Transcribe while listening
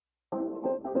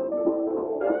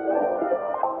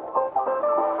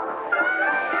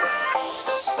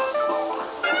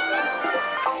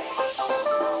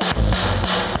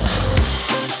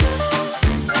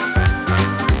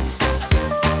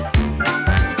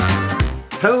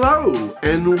Hello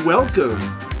and welcome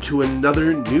to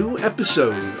another new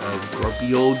episode of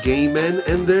Grumpy Old Gay Men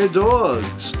and Their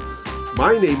Dogs.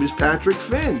 My name is Patrick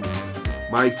Finn.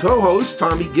 My co-host,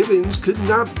 Tommy Gibbons, could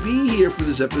not be here for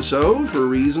this episode for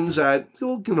reasons that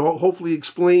he'll hopefully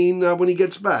explain when he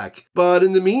gets back. But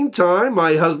in the meantime,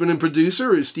 my husband and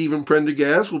producer, Stephen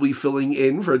Prendergast, will be filling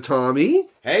in for Tommy.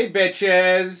 Hey,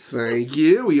 bitches! Thank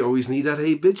you. We always need that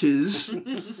hey, bitches.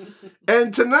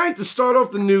 And tonight, to start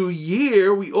off the new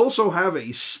year, we also have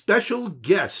a special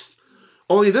guest.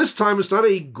 Only this time, it's not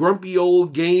a grumpy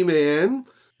old gay man.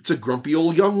 It's a grumpy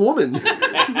old young woman.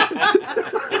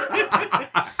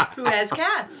 Who has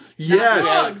cats? Yes.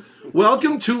 Dogs.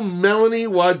 Welcome to Melanie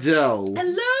Waddell.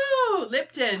 Hello,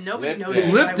 Lipton. Nobody knows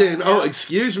me. Lipton. by Oh, Waddell.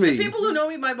 excuse me. The people who know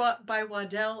me by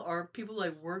Waddell are people I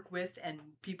work with and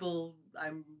people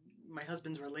my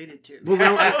husband's related to. Well,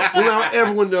 now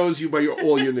everyone knows you by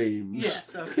all your names.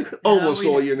 Yes, okay. Almost Now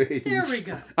we all know. your names. There we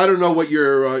go. I don't know what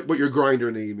your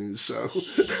grinder name is, so.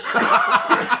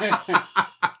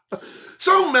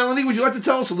 So, Melanie, would you like to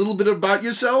tell us a little bit about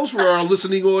yourselves for our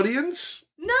listening audience?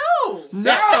 No!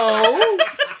 No!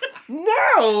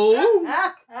 No!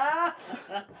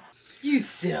 You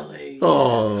silly.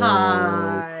 Oh.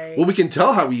 Hi. Well, we can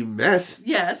tell how we met.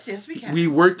 Yes, we can. We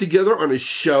worked together on a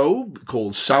show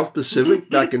called South Pacific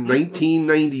back in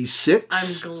 1996.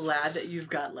 I'm glad that you've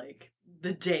got,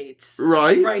 the dates.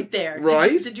 Right there.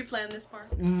 Right. Did you plan this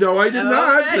part? No, I did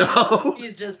not. No.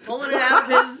 He's just pulling it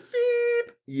out of his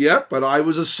beep. Yep, but I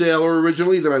was a sailor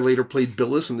originally. Then I later played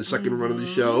Billis in the second run of the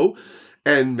show.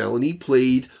 And Melanie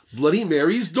played Bloody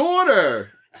Mary's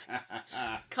daughter.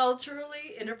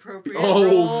 Culturally inappropriate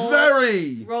Oh,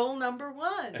 very. role number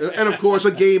one. And of course,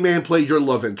 a gay man played your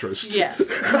love interest. Yes.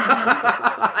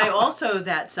 I also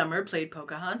that summer played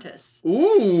Pocahontas.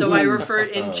 Ooh. So I referred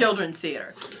in children's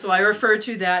theater. So I refer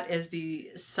to that as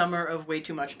the summer of way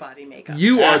too much body makeup.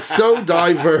 You are so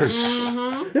diverse.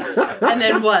 And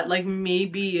then what?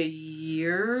 Maybe a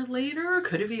year later?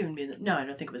 Could have even been. No, I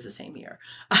don't think it was the same year.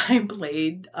 I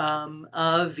played a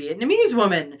Vietnamese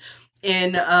woman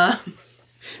in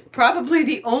probably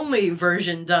the only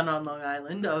version done on Long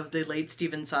Island of the late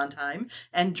Stephen Sondheim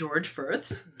and George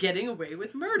Firth's Getting Away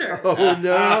with Murder. Oh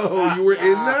no, you were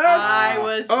in that? I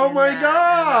was Oh in my that,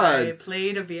 God. and I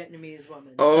played a Vietnamese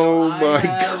woman. Oh So my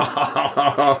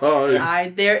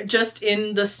God. There just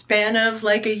in the span of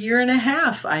a year and a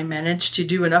half, I managed to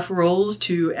do enough roles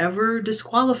to ever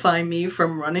disqualify me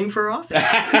from running for office.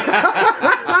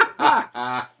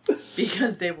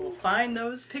 Because they will find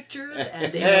those pictures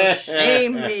and they will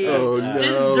shame me. Oh, no.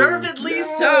 Deservedly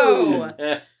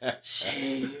so.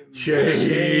 Shame.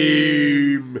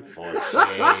 Shame. For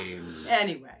shame.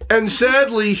 Anyway. And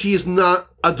sadly, she is not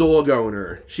a dog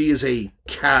owner. She is a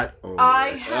cat owner. I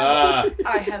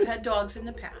have had dogs in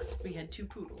the past. We had 2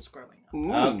 poodles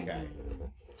growing up. Okay.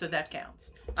 So that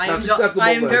counts. That's acceptable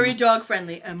I am then. very dog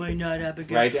friendly. Am I not,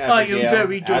 Abigail? Right, I am Abigail?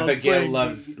 very dog Abigail friendly.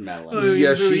 loves Melanie. Oh,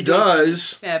 Yes, very she dog friendly.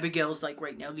 does. Abigail's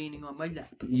right now leaning on my lap.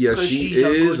 Yes, 'Cause she she's a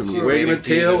is, good and girl. wagging a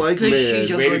tail like 'Cause mad. she's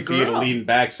She's a waiting good for you to girl. lean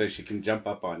back so she can jump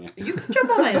up on you. You can jump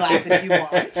on my lap if you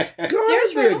want. Go ahead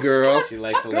there, girl. She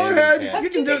likes to Go lay ahead. in You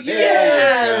the can do it. Yeah.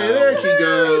 Yeah, there she 10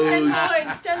 goes.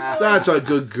 points, 10 points. That's a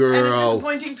good And a girl.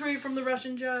 disappointing 3 from the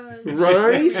Russian judge. Right?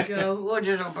 There you go. Oh,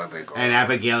 just a baby girl. And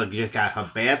Abigail just got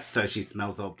her bath, so she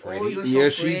smells all Oh, pretty. you're so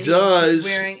Yes, she pretty. does. She's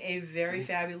wearing a very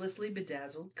fabulously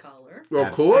bedazzled collar. Well,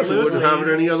 of course, we wouldn't have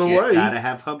it any other She's way. gotta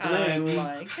have her I bling.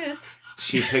 like it.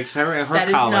 She picks her That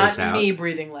is collars not out. me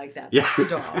breathing like that. Yeah. That's the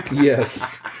dog. Yes.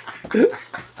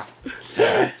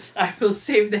 I will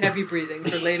save the heavy breathing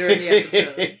for later in the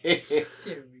episode. There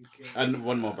we go. And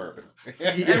one more bourbon.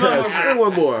 Yes, and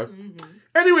one more. Mm-hmm.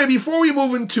 Anyway, before we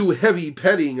move into heavy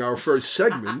petting, our first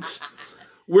segment,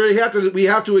 we have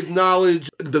to acknowledge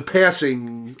the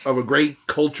passing of a great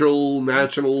cultural,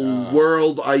 national,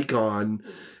 world icon,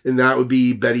 and that would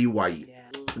be Betty White. Yeah.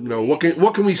 You know, what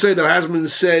can we say that hasn't been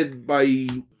said by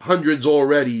hundreds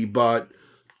already? But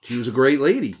she was a great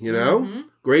lady. You know, Mhm.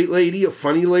 great lady, a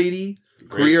funny lady.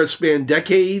 Career spanned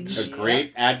decades. A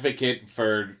great advocate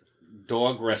for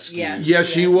dog rescue. Yes. Yes,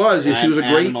 she was. Yeah, she was a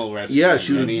great. Animal rescue. Yeah,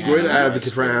 she was a Many great animal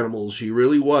advocate for rescue. animals. She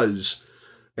really was.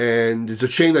 And it's a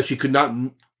shame that she could not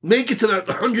make it to that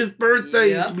 100th birthday.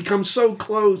 Yep. To become so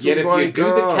close. Yet It's if you like, do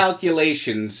the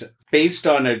calculations based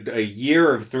on a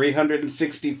year of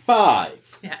 365,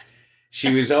 Yes.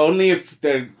 she was only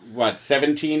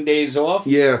 17 days off?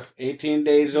 Yeah. 18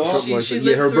 days off? Something like she that.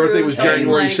 Yeah, her lived birthday through was something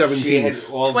January like- 17th. She had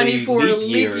all 24 the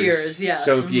leap years, yes.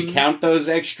 So if you Mhm. count those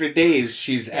extra days,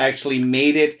 she's actually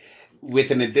made it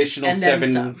with an additional And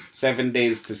then 7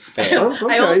 days to spare. Oh,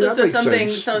 okay, I also that saw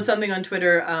makes sense. something on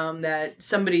Twitter that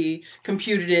somebody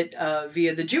computed it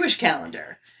via the Jewish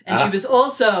calendar, and she was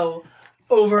also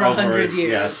over 100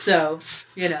 years. yes. So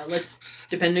let's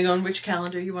depending on which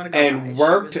calendar you want to go. And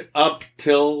worked up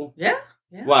till Yeah.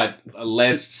 what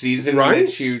last season? Right?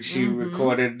 That she Mhm.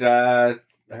 recorded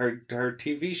her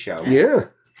TV show. Yeah.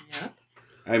 Yeah.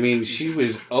 I mean, she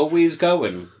was always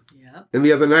going. Yeah. And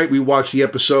the other night we watched the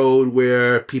episode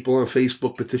where people on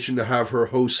Facebook petitioned to have her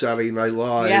host Saturday Night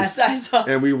Live. Yes, I saw.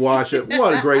 And we watched it.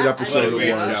 What a great episode What a great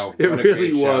it was. show. It What a really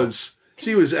great show. was.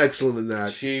 She was excellent in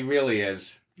that. She really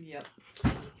is. Yep.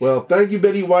 Well, thank you,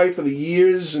 Betty White, for the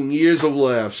years and years of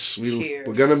laughs. Cheers.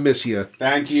 We're going to miss you.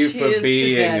 Thank you Cheers for to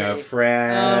being a Betty.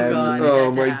 friend. Oh, God. Oh,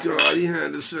 had to my happen. God. You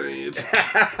had to say it.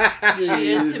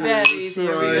 Cheers to Betty. There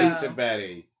we Cheers go. to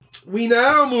Betty. We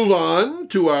now move on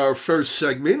to our first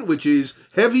segment, which is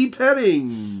heavy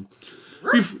petting.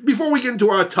 Before we get into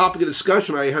our topic of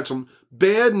discussion, I had some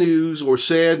bad news or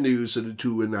sad news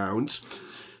to announce.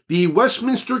 The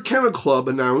Westminster Kennel Club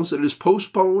announced that it has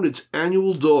postponed its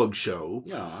annual dog show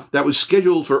Aw. that was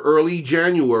scheduled for early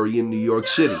January in New York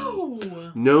City.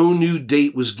 Oh. No new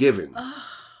date was given.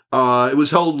 It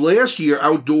was held last year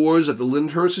outdoors at the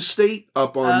Lyndhurst Estate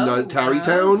up on Oh,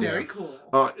 Tarrytown. wow. Very cool.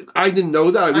 I didn't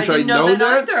know that. I wish I'd didn't know known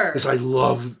that that. either. Because I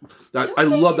love that. Don't I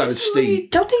they love that usually-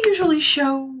 estate. Don't they usually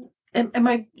show? Am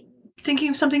I thinking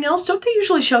of something else? Don't they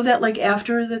usually show that like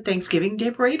after the Thanksgiving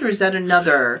Day parade, or is that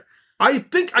another? I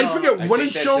forget I when think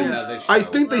it's that's shown. another show. I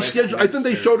think they scheduled. I think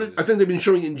they showed it. I think they've been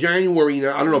showing it in January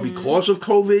now. I don't know because of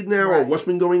COVID now or Right. what's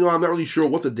been going on. I'm not really sure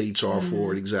what the dates are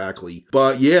for it exactly.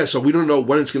 But yeah, so we don't know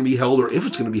when it's going to be held or if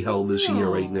it's going to be held this year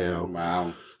right now.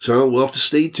 Wow. So we'll have to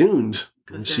stay tuned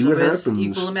and Because see what there's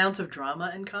happens. equal amounts of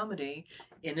drama and comedy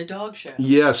in a dog show.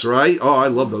 Yes, right. Oh, I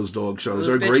love those dog shows.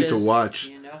 Those They're great to bitches. watch.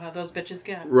 You know how those bitches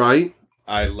get. Right?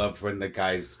 I love when the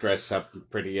guys dress up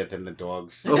prettier than the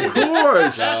dogs. Of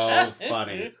course. So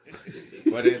funny.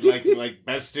 What it like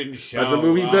Best in Show. Like the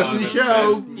movie Best in the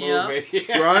Show. best movie.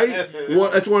 Right?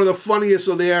 That's one of the funniest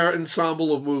of their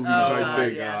ensemble of movies, Oh, I God,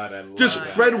 think. yes. I love Just that.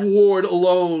 Fred yes. Ward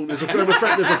alone. There's a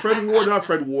Fred Ward, not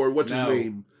Fred Ward. What's No. his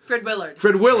name? Fred Willard.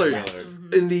 Fred Willard. Yes.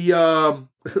 In the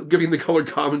giving the color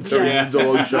commentary Yes. in the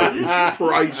dog show. It's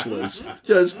priceless.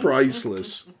 Just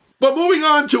priceless. But moving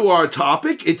on to our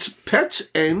topic, it's pets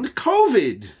and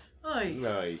COVID. Oy.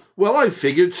 Right. Well, I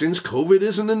figured since COVID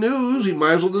is in the news, we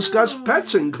might as well discuss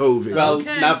pets and COVID. Well,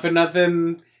 Okay. not for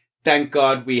nothing. Thank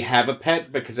God we have a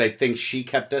pet because I think she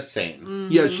kept us sane.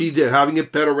 Yeah, she did. Having a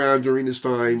pet around during this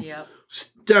time, Yep.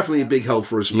 definitely a big help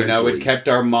for us You know, mentally. it kept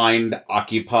our mind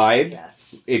occupied.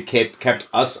 Yes. It kept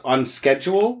us on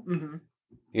schedule. Mm-hmm.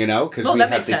 You know, because Well, we that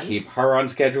have makes to sense. keep her on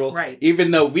schedule. Right.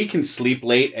 Even though we can sleep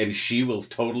late and she will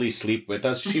totally sleep with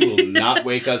us. She will not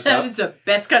wake us That up. is the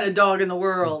best kind of dog in the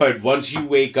world. But once you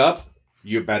wake up,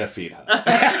 you better feed her.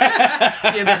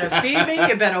 You better feed me,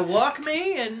 you better walk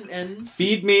me, and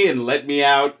Feed me and let me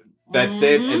out. That's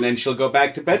it. Mhm. And then she'll go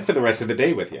back to bed for the rest of the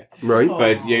day with you. Right? Oh.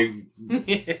 But you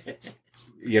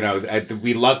know,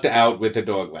 we lucked out with a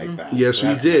dog like that. Yes, we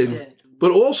That's- did.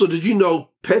 But also, did you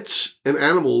know pets and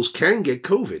animals can get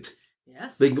COVID?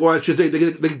 Yes. I should say,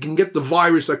 they can get the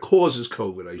virus that causes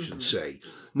COVID, I should say.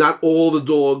 Not all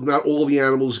the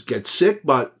animals get sick,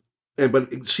 but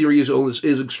serious illness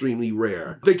is extremely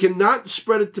rare. They cannot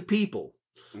spread it to people.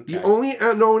 Okay. The only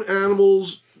known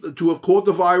animals to have caught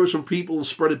the virus from people and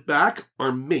spread it back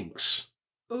are minks.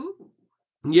 Ooh.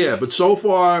 Yeah, but so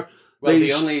far... Well, they-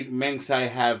 the only minx I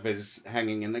have is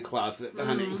hanging in the closet,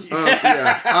 honey.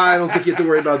 yeah, I don't think you have to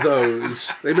worry about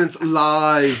those. They meant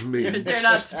live minks. They're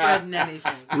not spreading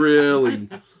anything. Really.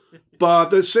 But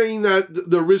they're saying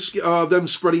that the risk of them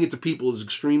spreading it to people is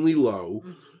extremely low,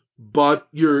 but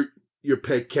your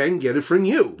pet can get it from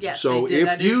you. Yes, So they did. if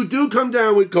That you is- do come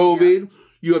down with COVID,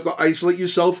 you have to isolate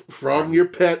yourself from your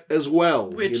pet as well.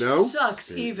 Which you know?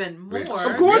 sucks even more.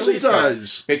 Of course Really it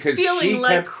does. Because Feeling she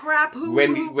like kept, crap. Who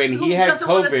when who he had doesn't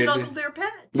want to COVID, snuggle their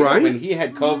pet? Right? when he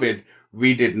had COVID,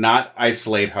 we did not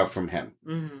isolate her from him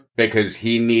Mm-hmm. because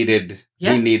he needed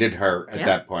Yeah. her at Yeah.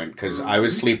 that point because I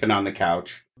was sleeping on the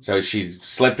couch. So she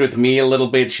slept with me a little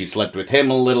bit. She slept with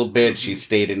him a little bit. She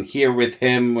stayed in here with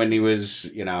him when he was,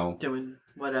 Doing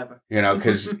whatever.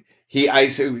 because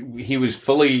he was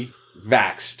fully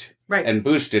vaxxed Right. and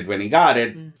boosted when he got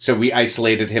it. So we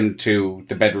isolated him to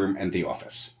the bedroom and the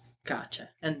office. Gotcha.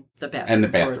 And the bathroom. And the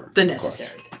for bathroom, the of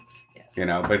necessary things.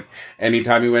 Yes. But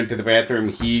anytime he went to the bathroom,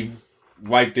 he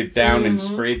wiped it down and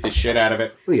sprayed the shit out of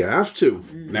it. Well, you have to.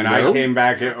 And then You know? I came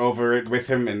back over it with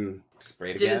him and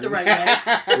Sprayed Did again. it the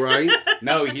right way. Right?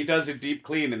 No, he does a deep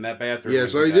clean in that bathroom.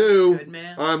 Yes, when I he does. do. Good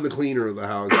man. I'm the cleaner of the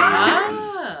house.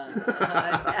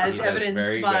 As He does evidenced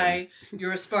very by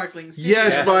your sparkling studio.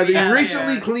 Yes, Yeah. by the Yeah,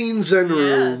 recently yeah. cleaned Zen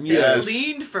room. Yes, Yes. they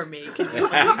cleaned for me. Can you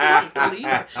believe it? They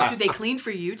cleaned. Do they clean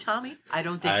for you, Tommy? I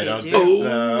don't think I they don't do. think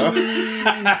so.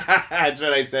 That's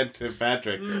what I said to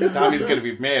Patrick. Tommy's gonna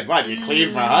be mad. What? You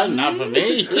clean for her, not for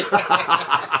me?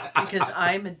 Because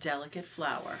I'm a delicate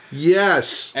flower.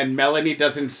 Yes. And Melanie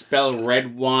doesn't spell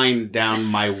red wine down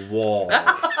my wall.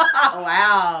 Oh,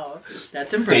 wow.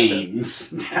 That's impressive. Stains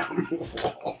down the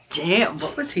wall. Damn,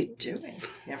 what was he doing?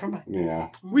 Never mind. Yeah.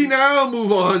 We now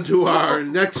move on to our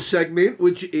next segment,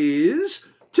 which is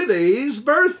today's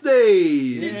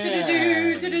birthdays.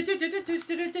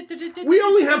 We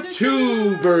only have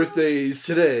 2 birthdays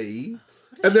today,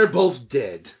 and they're both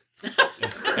dead.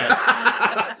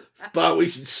 But we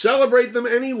should celebrate them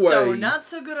anyway. So, not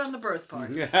so good on the birth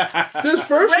part. This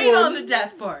first Great one, on the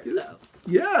death part, though.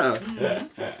 yeah.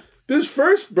 This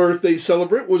first birthday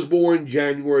celebrant was born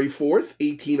January 4th,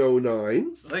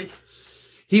 1809. Oy.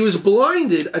 He was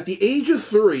blinded at the age of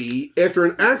 3 after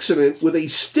an accident with a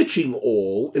stitching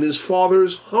awl in his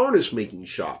father's harness-making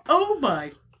shop. Oh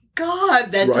my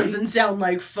God, that Right? doesn't sound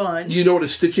like fun. You know what a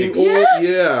stitching awl? Yes!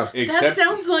 Yeah. That Except,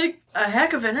 sounds like a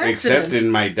heck of an accident. except in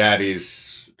my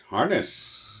daddy's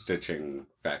harness stitching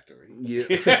factory. Yeah.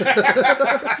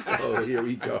 Oh, here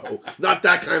we go. Not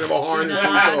that kind of a harness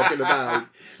we're talking about.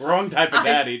 Wrong type of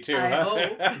daddy, too. I huh?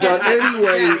 hope. But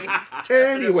anyway,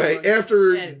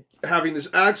 after Anyway. having this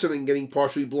accident, getting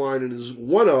partially blind in his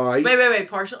one eye, Wait,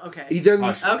 partial? Okay. he then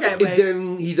Partial. Okay, he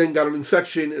wait. then got an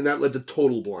infection, and that led to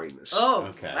total blindness. Oh,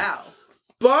 Okay. wow.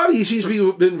 But he seems to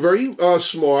have been very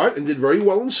smart and did very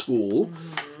well in school,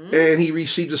 and he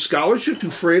received a scholarship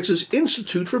to France's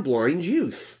Institute for Blind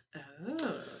Youth.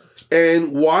 Oh.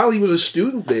 And while he was a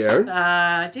student there,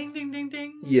 Ding, ding, ding,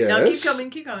 ding. Yes. No,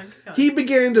 keep going. he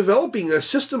began developing a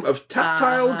system of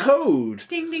tactile Uh-huh. code.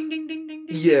 Ding, ding, ding, ding, ding,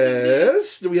 ding.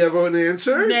 Yes. Do we have an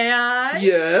answer? May I?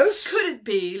 Yes. Could it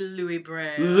be Louis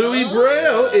Braille? Louis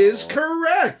Braille is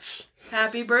correct.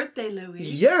 Happy birthday, Louis.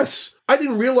 Yes. I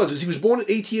didn't realize this. He was born in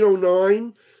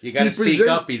 1809. You gotta He speak present-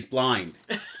 up, he's blind.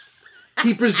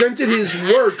 He presented his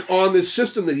work on this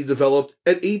system that he developed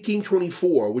at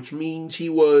 1824, which means he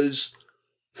was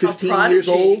 15 years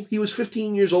prodigy. old. He was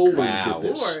 15 years old when Wow. he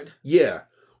did this. Lord. Yeah.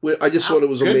 Well, I just thought it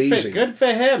was amazing. Good for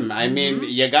him. I mean,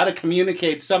 you gotta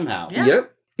communicate somehow. Yeah.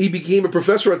 Yep. He became a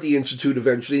professor at the Institute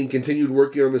eventually and continued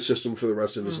working on the system for the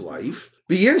rest of his life.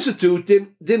 The Institute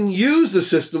didn't use the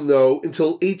system, though,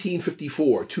 until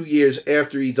 1854, 2 years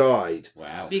after he died.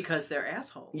 Wow. Because they're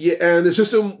assholes. Yeah, and the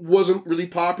system wasn't really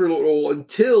popular at all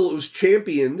until it was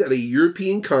championed at a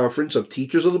European Conference of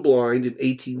Teachers of the Blind in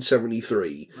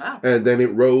 1873. Wow. And then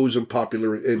it rose in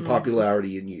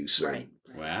popularity and use. Right.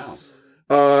 Wow.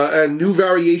 And new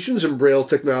variations in Braille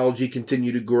technology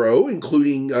continue to grow,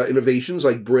 including innovations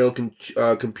like Braille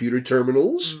computer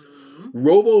terminals,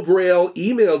 Robo-Braille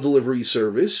email delivery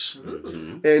service,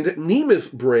 and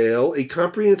Nemeth Braille, a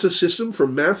comprehensive system for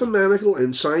mathematical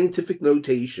and scientific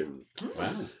notation.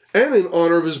 Wow. And in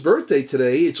honor of his birthday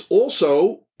today, it's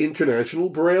also International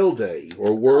Braille Day,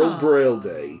 or World Aw. Braille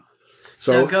Day.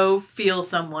 So go feel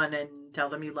someone and tell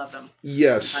them you love them.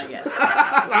 Yes. I guess.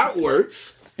 That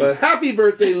works. But happy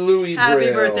birthday, Louis Braille.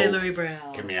 Happy birthday, Louis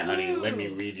Braille. Come here, honey. Let me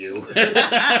read you.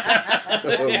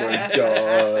 Oh my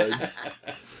God.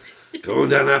 Going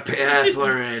down that path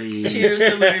already. Cheers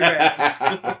to Louis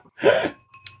Braille.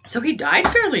 So he died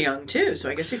fairly young too. So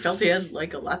I guess he felt he had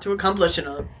like a lot to accomplish in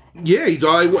a. Yeah, he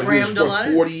died, what, he was Crammed a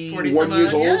lot? 41 some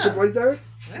years odd, old, yeah. something like that?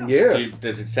 Wow. Yeah.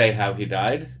 Does it say how he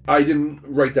died? I didn't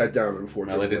write that down, Well,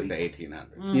 unfortunately. it is the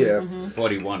 1800s. Yeah.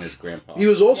 41 is grandpa. He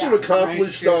was also Yeah. an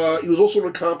accomplished. He was also an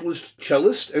accomplished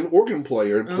cellist and organ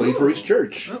player, and played for his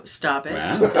church. Oh, stop it.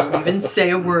 Wow. Don't even say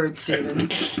a word, Stephen.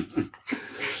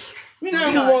 We now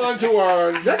move on to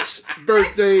our next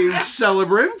birthday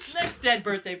celebrant, Next dead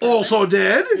birthday person. also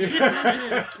dead.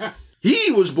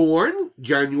 He was born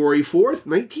January 4th,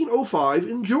 1905,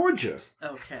 in Georgia.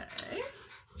 Okay.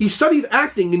 He studied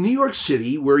acting in New York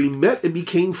City, where he met and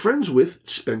became friends with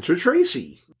Spencer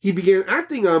Tracy. He began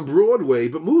acting on Broadway,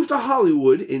 but moved to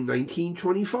Hollywood in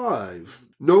 1925.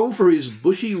 Known for his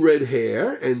bushy red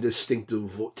hair and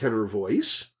distinctive tenor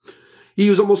voice, he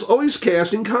was almost always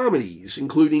cast in comedies,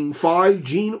 including 5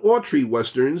 Gene Autry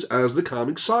westerns as the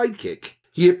comic sidekick.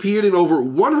 He appeared in over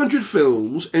 100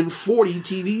 films and 40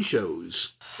 TV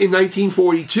shows. In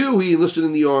 1942, he enlisted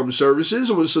in the armed services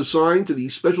and was assigned to the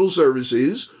Special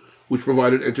Services, which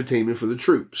provided entertainment for the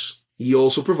troops. He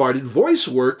also provided voice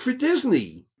work for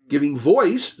Disney. giving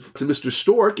voice to Mr.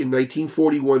 Stork in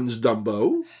 1941's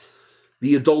Dumbo,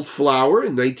 the Adult Flower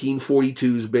in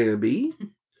 1942's Bambi,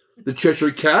 the Cheshire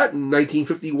Cat in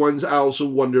 1951's Alice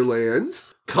in Wonderland,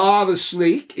 Kaa the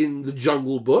Snake in The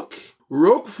Jungle Book,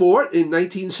 Roquefort in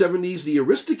 1970's The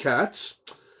Aristocats,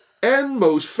 and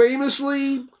most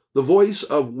famously, the voice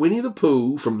of Winnie the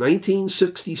Pooh from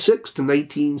 1966 to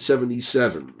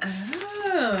 1977.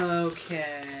 Oh,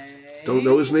 okay. Don't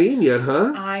know his name yet,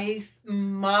 huh? I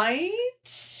might.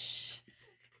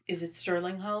 Is it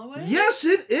Sterling Holloway? Yes,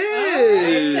 it Alright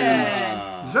is.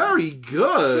 then. Very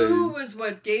good. Who was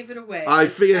what gave it away? I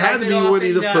figured it had to As be often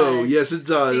Winnie the Pooh. does. Yes, it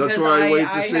does. That's Because why I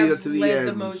waited to say have that to the led end.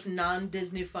 the most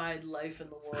non-Disneyfied life in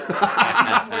the world.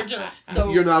 Unfortunately.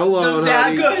 So You're not alone, that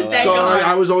honey. good, thank Sorry, God.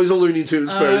 I was always a Looney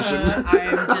Tunes person.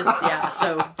 I'm just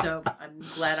so I'm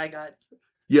glad I got.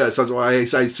 Yes, that's why I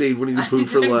saved Winnie the Pooh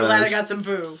for I'm last. glad I got some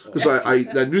Pooh. Because I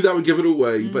knew that would give it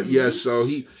away. But yes, so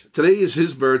today is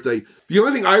his birthday. The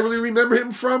only thing I really remember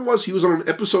him from was he was on an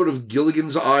episode of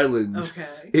Gilligan's Island. Okay.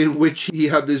 In which he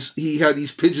had these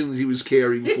pigeons he was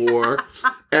caring for,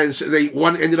 and so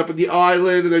one ended up at the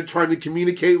island, and they're trying to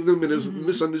communicate with him, and there's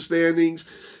misunderstandings,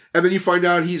 and then you find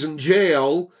out he's in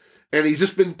jail, and he's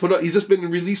just been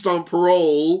released on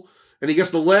parole, and he gets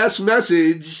the last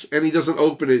message, and he doesn't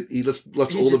open it. He lets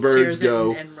all the birds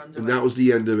go, and runs and away. that was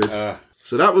the end of it.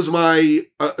 So that was my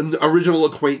original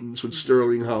acquaintance with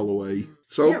Sterling Holloway.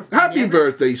 So Yeah, happy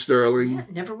birthday, Sterling! Yeah,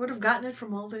 never would have gotten it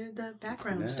from all the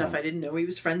background stuff. I didn't know he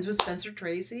was friends with Spencer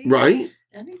Tracy. Right?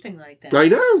 Anything like that. I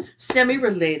know.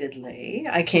 Semi-relatedly,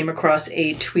 I came across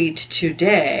a tweet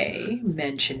today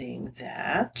mentioning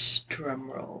that,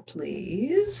 drumroll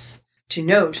please, to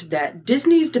note that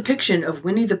Disney's depiction of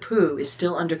Winnie the Pooh is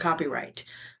still under copyright.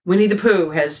 Winnie the Pooh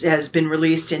has been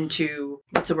released into,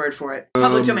 what's the word for it?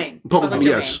 Public domain. Public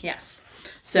domain, yes.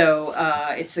 So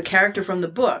it's the character from the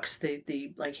books,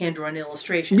 the like hand-drawn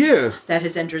illustration that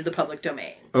has entered the public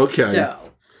domain. Okay.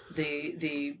 So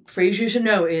the phrase you should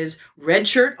know is red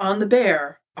shirt on the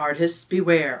bear, artists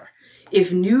beware.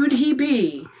 If nude he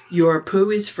be, your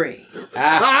Pooh is free.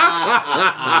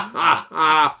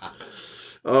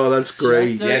 Oh, that's great.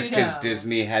 Just so Yes, you because know.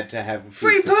 Disney had to have a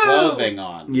Free piece of Pooh! clothing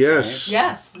on. Yes.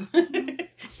 Yes.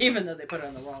 Even though they put it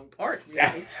on the wrong part,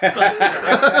 really.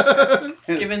 But,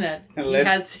 given that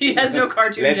he has no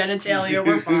cartoon genitalia,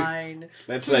 we're fine.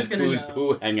 Let's Who's let gonna Pooh's know?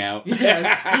 Pooh hang out.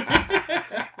 Yes.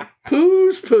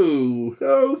 Pooh's Pooh.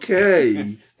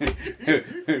 Okay.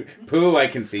 Pooh, I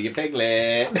can see your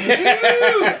piglet.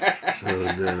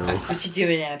 Oh, no. What you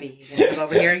doing, Abby? You gonna come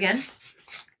over here again?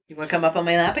 You want to come up on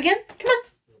my lap again? Come on.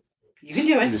 You can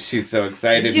do it. She's so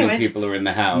excited You do when it. people are in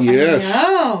the house. Yes.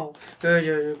 No.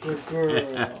 Good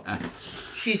girl.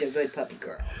 She's a good puppy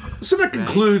girl. So that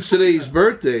concludes today's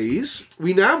birthdays.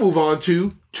 We now move on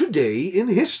to Today in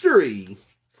History.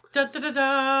 Da, da, da,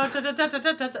 da, da, da, da, da,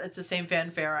 da, da. It's the same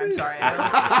fanfare. I'm sorry. I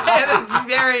have a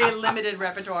very limited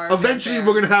repertoire. of Eventually,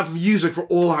 fanfare. we're going to have music for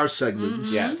all our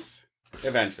segments. Yes.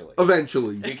 Eventually.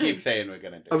 Eventually. We keep saying we're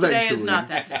going to do it. Eventually. Today is not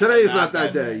that day. Today is not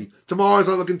that day. Tomorrow's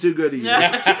not looking too good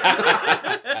either.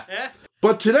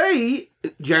 But today,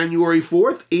 January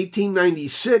 4th,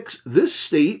 1896, this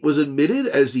state was admitted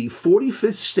as the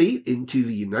 45th state into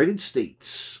the United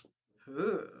States.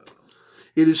 Ooh.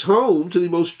 It is home to the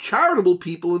most charitable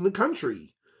people in the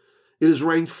country. It is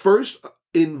ranked first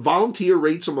in volunteer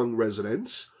rates among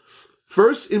residents,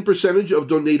 first in percentage of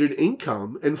donated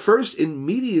income, and first in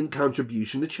median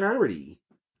contribution to charity.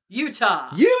 Utah.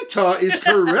 Utah is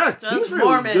correct. Those He's really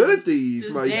Mormons. good at these.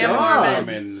 These My damn God.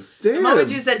 Mormons. Damn. The moment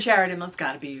you said charity, it's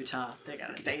got to be Utah.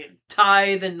 They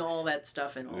tithe and all that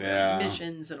stuff and all Yeah. that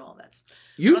missions and all that stuff.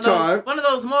 Utah. One of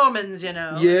those Mormons, you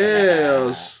know.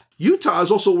 Yes. Utah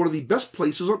is also one of the best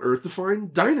places on Earth to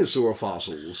find dinosaur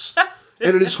fossils.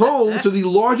 And it is home to the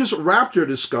largest raptor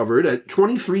discovered at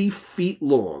 23 feet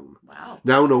long. Wow.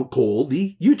 Now called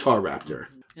the Utah Raptor.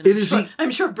 And It is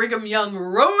I'm sure Brigham Young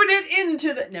rode it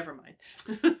into the... Never mind.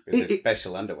 With his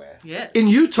special underwear. Yes. In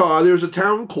Utah, there's a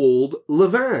town called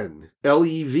Levan.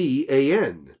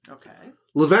 Levan. Okay.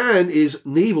 Levan is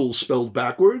navel spelled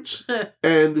backwards,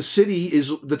 and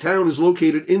the town is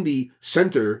located in the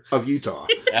center of Utah.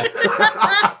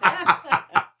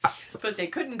 But they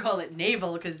couldn't call it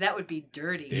naval because that would be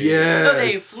dirty. Yes. So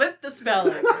they flipped the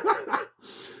spelling.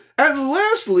 And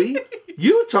lastly,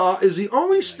 Utah is the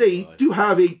only state to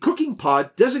have a cooking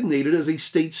pot designated as a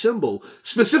state symbol,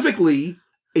 specifically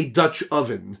a Dutch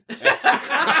oven.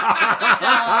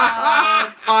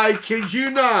 I kid you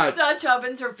not. Dutch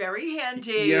ovens are very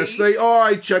handy. Yes, they are.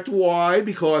 I checked why,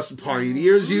 because the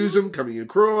pioneers use them coming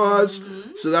across.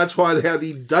 So that's why they have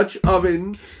the Dutch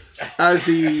oven. as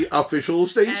the official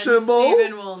state And symbol.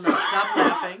 Steven will not stop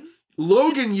laughing.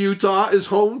 Logan, Utah is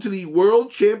home to the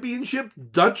World Championship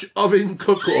Dutch Oven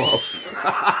Cook-Off.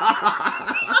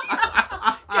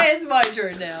 Okay, it's my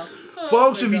turn now. Oh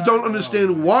Folks, my if you God. don't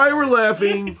understand why we're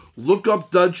laughing, look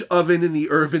up Dutch Oven in the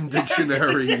Urban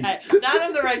Dictionary. Not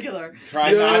in the regular.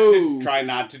 Try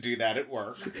not to do that at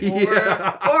work.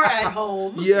 Or at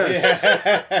home.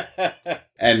 Yes.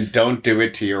 And don't do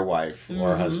it to your wife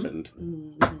or husband.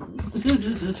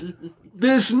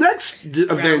 This next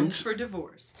Grounds event, for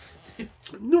divorce.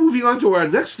 moving on to our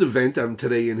next event on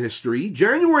Today in History,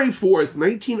 January 4th,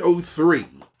 1903.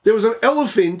 There was an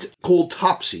elephant called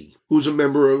Topsy, who was a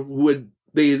member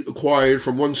they acquired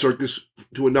from one circus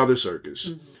to another circus.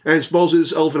 Mm-hmm. And supposedly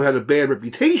this elephant had a bad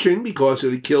reputation because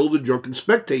it had killed a drunken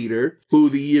spectator who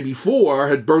the year before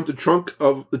had burnt the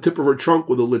tip of her trunk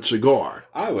with a lit cigar.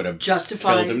 I would have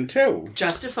Justified. killed him too.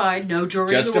 Justified. No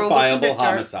jury in the world will Justifiable convict her.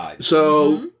 homicide.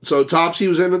 So Topsy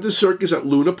was in at the circus at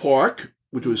Luna Park,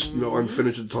 which was,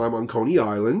 unfinished at the time on Coney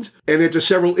Island. And after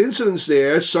several incidents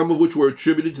there, some of which were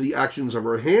attributed to the actions of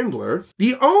her handler,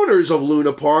 the owners of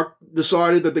Luna Park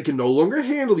decided that they could no longer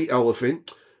handle the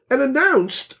elephant and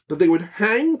announced that they would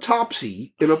hang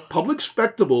Topsy in a public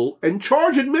spectacle and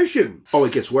charge admission. Oh,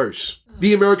 it gets worse.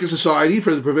 The American Society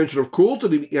for the Prevention of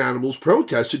Cruelty to Animals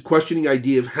protested, questioning the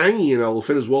idea of hanging an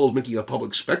elephant as well as making a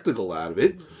public spectacle out of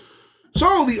it.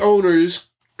 So the owners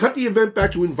cut the event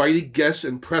back to invited guests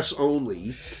and press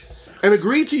only, and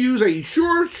agreed to use a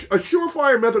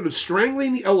surefire method of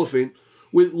strangling the elephant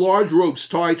with large ropes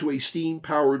tied to a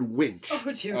steam-powered winch.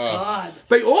 Oh, dear God.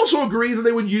 They also agreed that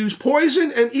they would use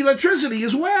poison and electricity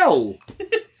as well.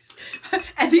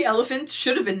 And the elephant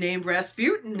should have been named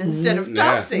Rasputin instead of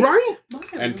Topsy. Right?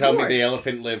 And tell me the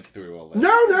elephant lived through all that.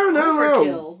 No.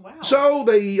 Overkill. Wow. So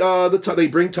they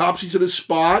bring Topsy to the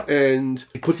spot and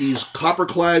they put these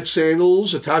copper-clad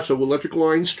sandals attached to electric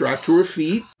lines strapped to her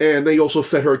feet, and they also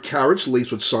fed her carrots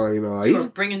laced with cyanide. We're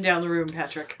bringing down the room,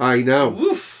 Patrick. I know.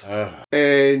 Woof.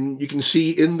 And you can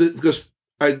see because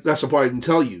that's the part I didn't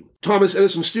tell you. Thomas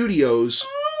Edison Studios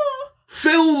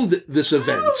filmed this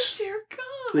event. Oh, dear God.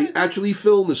 They actually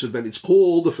filmed this event.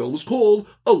 The film is called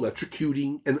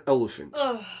Electrocuting an Elephant.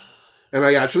 Ugh. And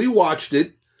I actually watched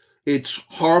it. It's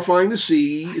horrifying to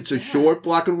see. It's a short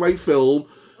black and white film,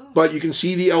 but you can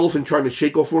see the elephant trying to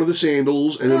shake off one of the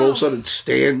sandals, and then all of a sudden it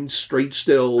stands straight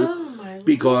still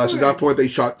because at that point they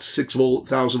shot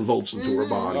 6,000 volts into her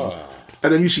body.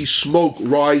 And then you see smoke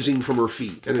rising from her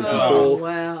feet, and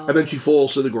then she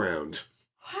falls to the ground.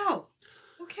 Wow.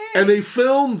 Okay. And they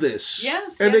filmed this.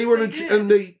 Yes, and they did. and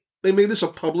they made this a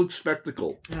public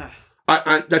spectacle.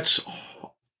 That's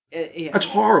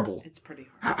horrible. It's pretty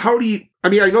horrible. How do you? I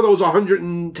mean, I know that was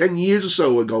 110 years or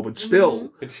so ago, but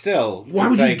still, It's still. why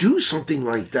would you do something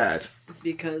like that?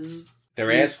 Because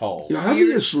They're assholes. Yeah,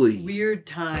 obviously. Weird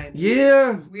times.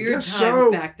 Yeah, Weird guess times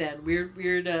so. back then.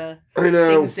 Weird I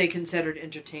know. things they considered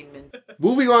entertainment.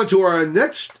 Moving on to our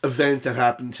next event that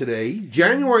happened today,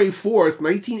 January 4th,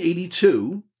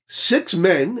 1982. 6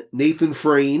 men, Nathan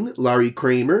Frayne, Larry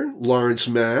Kramer, Lawrence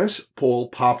Mass, Paul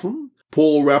Popham,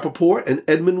 Paul Rappaport, and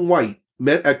Edmund White,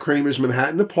 met at Kramer's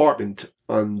Manhattan apartment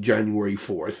on January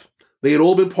 4th. They had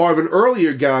all been part of an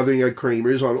earlier gathering at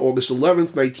Kramer's on August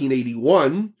 11th,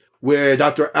 1981, where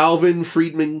Dr. Alvin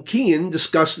Friedman Kean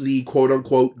discussed the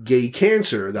quote-unquote gay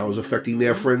cancer that was affecting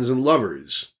their friends and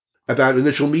lovers. At that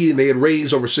initial meeting, they had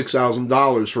raised over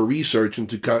 $6,000 for research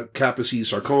into Kaposi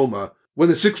sarcoma. When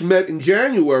the 6 met in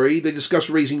January, they discussed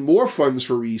raising more funds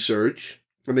for research,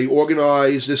 and they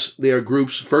organized their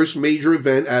group's first major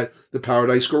event at the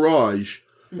Paradise Garage,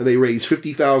 and they raised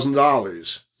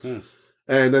 $50,000.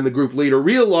 And then the group later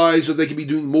realized that they could be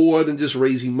doing more than just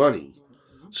raising money.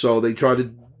 So they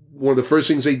one of the first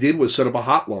things they did was set up a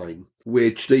hotline,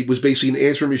 which was basically an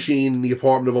answering machine in the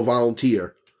apartment of a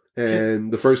volunteer.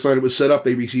 And the first night it was set up,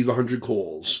 they received 100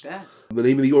 calls. The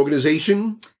name of the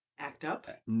organization? Act Up?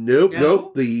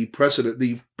 Nope. The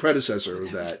predecessor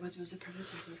of that. What was the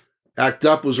predecessor? Act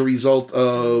Up was a result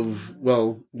of,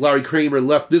 Larry Kramer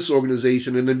left this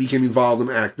organization and then became involved in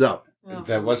Act Up.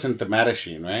 That wasn't the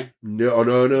Mattachine, right? No.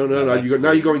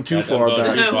 Now you're going too far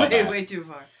back. Way too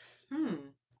far.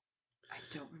 I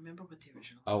don't remember what the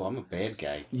original. Oh, I'm a bad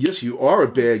guy. Yes, you are a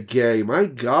bad guy. My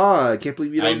God, I can't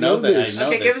believe you don't know this.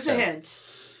 Okay, give us a hint.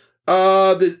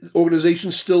 The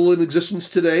organization's still in existence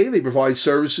today. They provide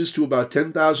services to about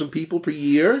 10,000 people per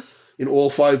year in all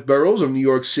 5 boroughs of New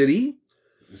York City.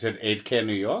 Is it AIDS Care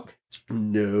New York?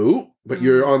 No, but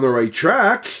you're on the right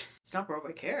track. It's not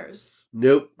Broadway Cares.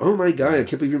 Nope. Oh my God, I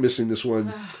can't believe you're missing this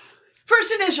one.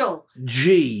 First initial.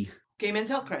 G. Gay Men's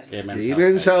Health Crisis. Gay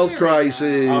Men's Health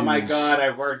Crisis. Oh my God, I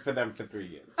worked for them for 3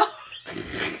 years.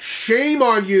 Shame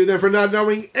on you then for not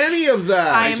knowing any of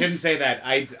that. I shouldn't say that.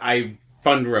 I did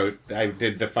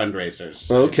the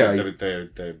fundraisers. Okay.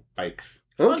 The bikes.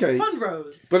 Okay. Fun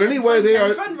Rose. But anyway, they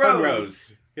are... Fun Fun Road.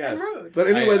 Rose. Yes. But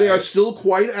anyway, they I- are still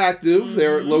quite active.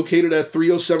 They're located at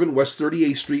 307 West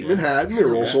 38th Street, Manhattan.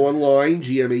 They're also online,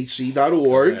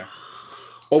 gmhc.org. Yeah.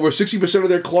 Over 60% of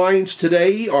their clients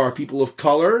today are people of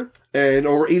color, and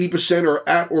over 80% are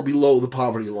at or below the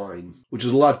poverty line, which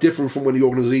is a lot different from when the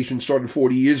organization started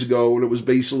 40 years ago, when it was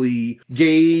basically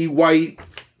gay, white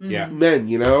Yeah. men,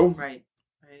 you know? Right.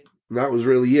 And that was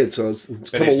really it. So it's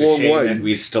But come it's a long shame way. that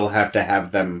we still have to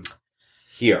have them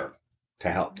here to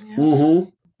help. Mm-hmm.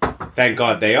 Thank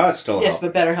God they are still Yes, helping.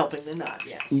 but better helping than not,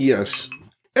 yes. Yes.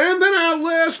 And then our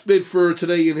last bit for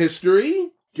today in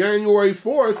history, January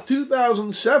 4th,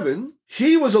 2007,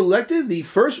 she was elected the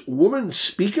first woman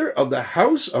Speaker of the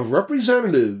House of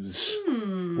Representatives.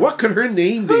 What could her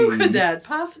name be? Who could that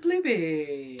possibly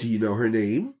be? Do you know her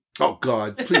name? Oh,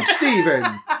 God. Please, Stephen.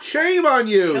 Shame on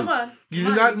you. Come on. You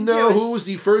Come do on, not you can know do it. who was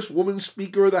the first woman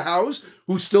Speaker of the House,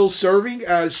 who's still serving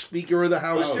as Speaker of the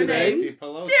House Oh, today? Nancy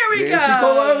Pelosi. There we Nancy go.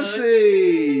 Pelosi.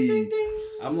 Ding, ding, ding.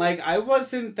 I'm like, I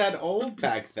wasn't that old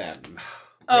back then.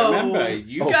 Oh. Remember,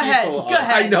 you Go people ahead, are go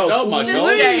ahead. I know. so much Just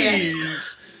older. say it.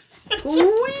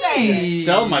 Please.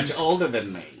 So much older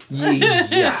than me.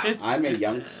 Yeah. I'm a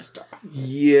youngster.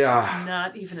 Yeah.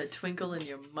 Not even a twinkle in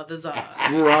your mother's eye.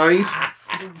 Right?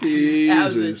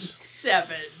 Jesus.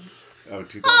 2007. Oh,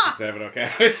 2007,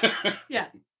 okay. Yeah.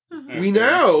 We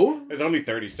now... It's only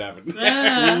 37.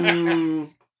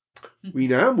 We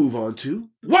now move on to...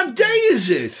 What day is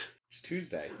it? It's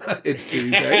Tuesday. It's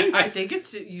Tuesday. I think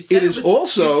it's... You said It is was,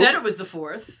 also- You said it was the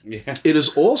 4th. Yeah. It is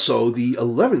also the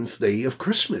 11th day of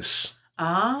Christmas.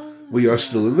 Ah. We are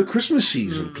still in the Christmas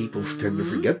season. People tend to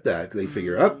forget that. They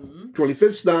figure,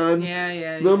 25th's done.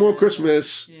 Yeah. No more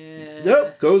Christmas. Yeah.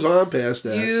 Nope, goes on past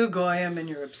that. You, Goyam, and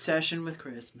your obsession with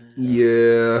Christmas.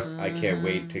 Yeah. I can't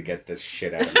wait to get this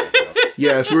shit out of my house.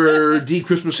 Yes, we're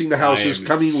de-Christmasing the house I this am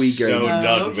coming weekend. So Oh,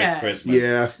 done okay. with Christmas.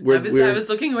 Yeah, I was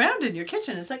looking around in your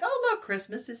kitchen. It's like, oh, look,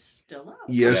 Christmas is still up.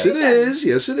 Yes, Yes. it is.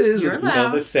 Yes, it is. You're Until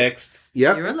allowed. the 6th.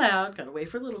 Yep. You're allowed. Gotta wait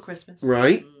for Little Christmas.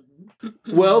 Right.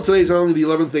 Well, today's only the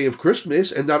 11th day of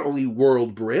Christmas, and not only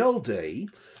World Braille Day,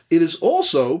 it is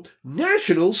also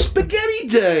National Spaghetti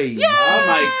Day. Yay! Oh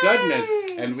my goodness.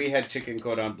 And we had chicken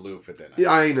cordon bleu for dinner.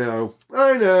 Yeah, I know.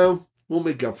 We'll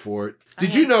make up for it.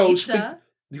 Did you know? Pizza.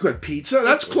 You got pizza?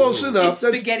 That's close enough. It's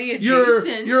That's, spaghetti you're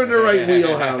adjacent. in the right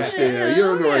wheelhouse there.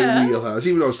 You're in the right Yeah. wheelhouse,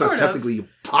 even though it's Sort not of. technically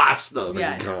pasta of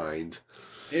Yeah. any kind.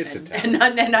 It's and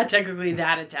Italian. not technically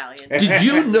that Italian. Did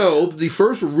you know that the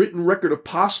first written record of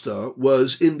pasta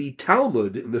was in the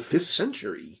Talmud in the 5th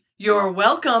century? You're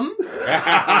welcome.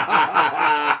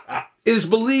 It is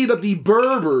believed that the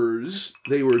Berbers,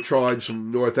 they were tribes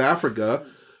from North Africa,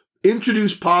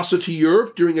 introduced pasta to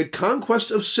Europe during a conquest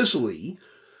of Sicily,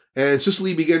 and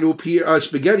spaghetti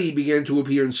began to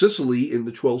appear in Sicily in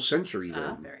the 12th century. Ah,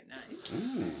 Then. very nice.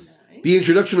 Mm. Nice. The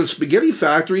introduction of spaghetti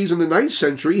factories in the 9th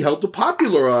century helped to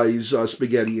popularize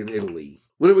spaghetti in Italy.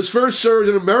 When it was first served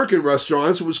in American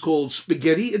restaurants, it was called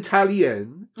spaghetti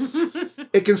Italienne.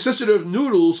 It consisted of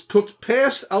noodles cooked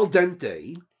past al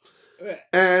dente,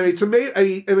 and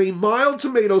a mild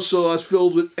tomato sauce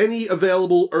filled with any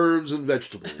available herbs and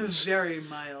vegetables. Very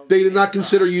mild. They did not sauce.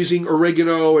 consider using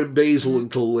oregano and basil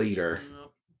until later.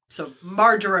 So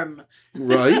marjoram.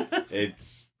 Right?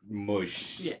 It's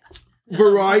mush. Yeah.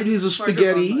 Varieties of Marjoram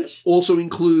spaghetti mush. also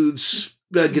include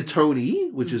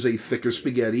spaghettoni, which is a thicker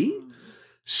spaghetti,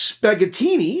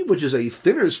 spaghettini, which is a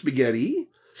thinner spaghetti,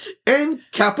 and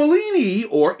capellini,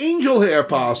 or angel hair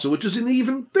pasta, which is an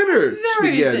even thinner Very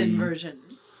spaghetti. thin version.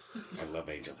 I love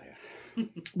angel hair.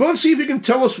 But let's see if you can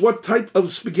tell us what type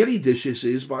of spaghetti dish this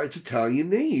is by its Italian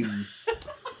name.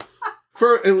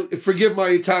 Forgive my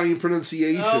Italian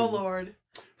pronunciation. Oh Lord.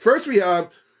 First we have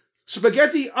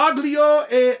spaghetti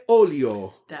aglio e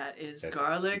olio. That is That's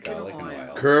garlic and garlic and oil.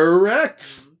 oil.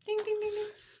 Correct. Ding ding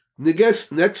ding ding.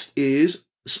 Next is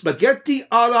spaghetti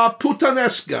alla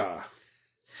puttanesca.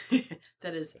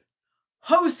 That is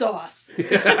hoe sauce.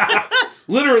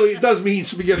 Literally, it does mean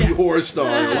spaghetti Yes. whore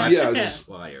style. Yes.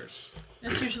 Liars.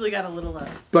 It's usually got a little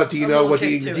But do you A know little what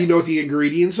kick the to do you it. know what the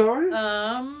ingredients are?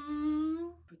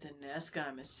 puttanesca,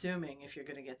 I'm assuming if you're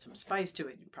gonna get some spice to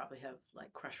it, you probably have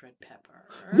like crushed red pepper.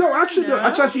 No, actually, No?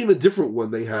 that's actually in a different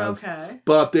one they have. Okay.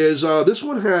 But there's this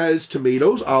one has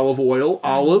tomatoes, olive oil,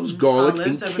 olives, garlic,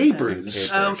 Olives, I and would've capers.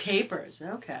 said. Oh, capers.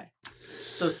 Okay.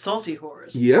 Those salty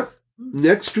whores. Yep.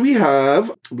 Next we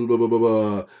have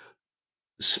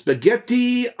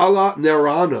spaghetti alla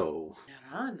Nerano.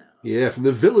 Nerano. Yeah, from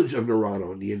the village of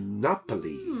Nerano near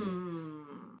Napoli.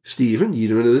 Stephen, you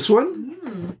know this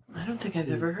one? I don't think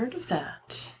I've ever heard of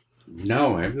that.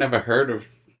 No, I've never heard of.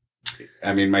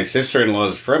 I mean, my sister-in-law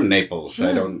is from Naples.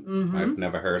 I've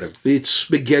never heard of. It's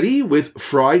spaghetti with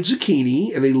fried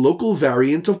zucchini and a local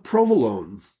variant of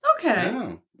provolone. Okay.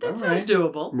 Oh, that sounds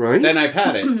doable. Right? Then I've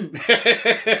had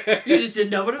it. You just didn't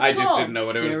know what it was I called. just didn't know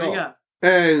what it was There we go.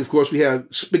 And, of course, we have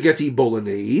spaghetti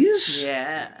bolognese.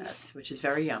 Yes, which is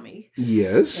very yummy.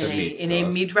 Yes. In a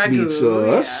meat Meat ragu.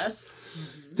 sauce. Yes.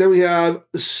 Then we have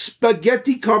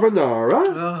spaghetti carbonara.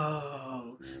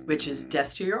 Oh, which is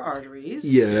death to your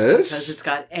arteries. Yes. Because it's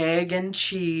got egg and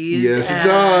cheese. Yes, and it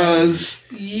does.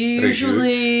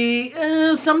 Usually,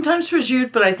 sometimes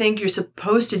prosciutto, but I think you're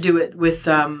supposed to do it with,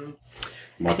 I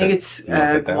think it's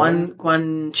guanciale,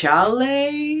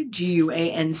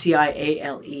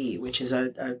 Guanciale, which is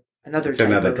another type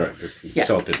another of... drug. Yeah.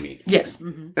 Salted meat. Yes.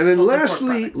 Mm-hmm. And then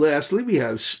Salted pork lastly, we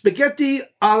have spaghetti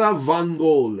alla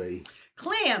vongole.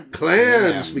 Clams.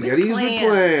 Clams. With Spaghettis with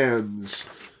clams.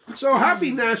 So happy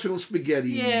National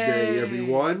Spaghetti Yay. Day,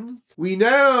 everyone. We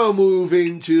now move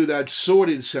into that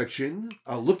sorted section.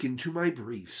 I'll look into my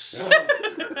briefs.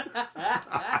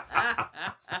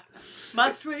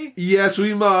 Must we? Yes,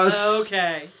 we must.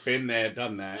 Okay. Been there,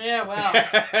 done that. Yeah, wow.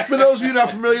 For those of you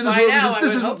not familiar, By now, I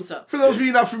would hope so. For those of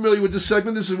you not familiar with this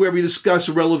segment, this is where we discuss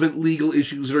relevant legal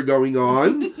issues that are going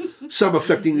on. Some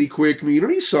affecting the queer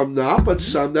community, some not, but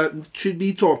some that should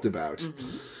be talked about. Mm-hmm.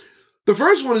 The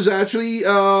first one is actually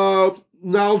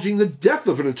acknowledging the death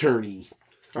of an attorney.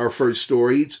 Our first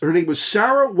story. Her name was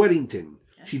Sarah Weddington.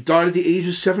 Yes. She died at the age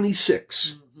of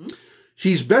 76. Mm-hmm.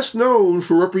 She's best known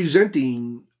for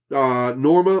representing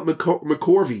Norma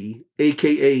McCorvey,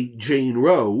 a.k.a. Jane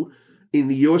Roe, in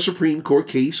the U.S. Supreme Court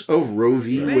case of Roe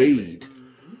v. Wade.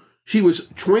 She was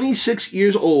 26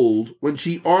 years old when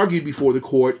she argued before the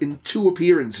court in 2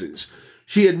 appearances.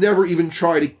 She had never even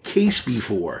tried a case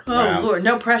before. Oh, wow. Lord,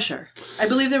 no pressure. I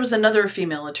believe there was another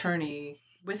female attorney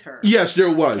with her. Yes, there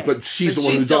was, but she's the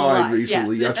one who died alive.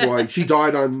 recently. Yes. That's why she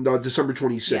died on December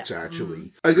 26th, yes. actually.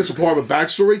 Mm-hmm. I guess a part of a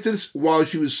backstory to this, while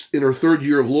she was in her 3rd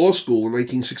year of law school in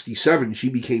 1967, she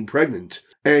became pregnant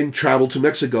and traveled to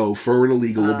Mexico for an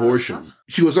illegal abortion.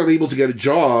 She was unable to get a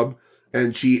job,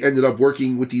 and she ended up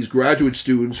working with these graduate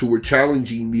students who were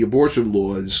challenging the abortion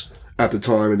laws at the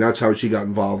time, and that's how she got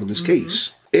involved in this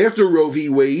case. After Roe v.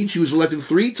 Wade, she was elected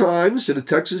 3 times to the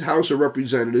Texas House of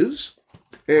Representatives,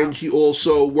 and she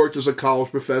also worked as a college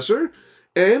professor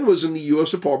and was in the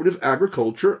U.S. Department of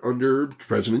Agriculture under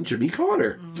President Jimmy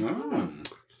Carter.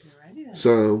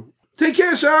 So, take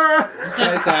care, Sarah!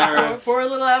 Hi, Sarah. Pour a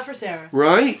little out for Sarah.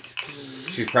 Right?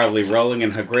 She's probably rolling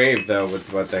in her grave, though,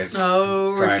 with what they...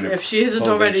 Oh, if she isn't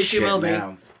already, she will be.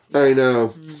 Now. I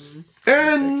know.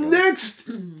 And next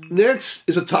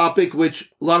is a topic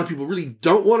which a lot of people really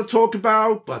don't want to talk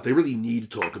about, but they really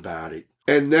need to talk about it.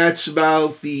 And that's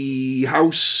about the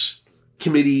House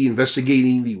Committee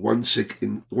investigating the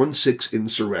 1/6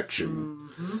 insurrection.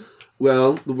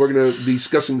 Well, we're going to be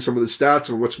discussing some of the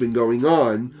stats on what's been going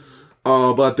on.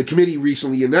 But the committee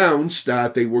recently announced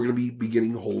that they were going to be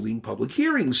beginning holding public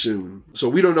hearings soon. So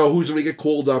we don't know who's going to get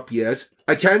called up yet.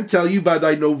 I can tell you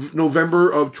by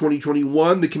November of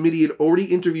 2021, the committee had already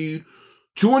interviewed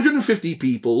 250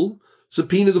 people,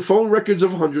 subpoenaed the phone records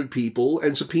of 100 people,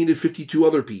 and subpoenaed 52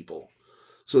 other people.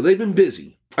 So they've been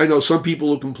busy. I know some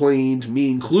people have complained, me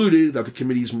included, that the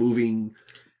committee's moving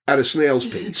at a snail's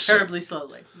pace. Terribly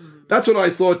slowly. That's what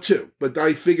I thought too. But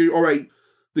I figured, all right,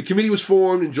 the committee was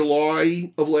formed in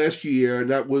July of last year, and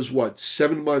that was,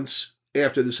 7 months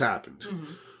after this happened.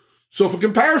 So for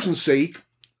comparison's sake,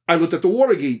 I looked at the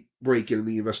Watergate break-in in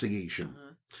the investigation.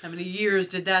 How many years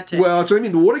did that take? Well,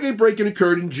 the Watergate break-in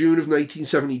occurred in June of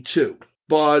 1972.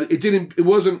 But it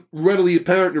wasn't readily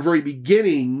apparent in the very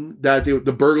beginning that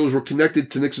the burglars were connected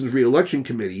to Nixon's re-election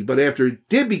committee. But after it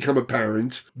did become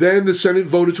apparent, then the Senate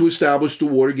voted to establish the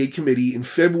Watergate Committee in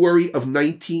February of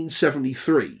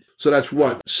 1973. So that's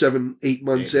 7-8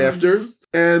 months after.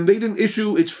 And they didn't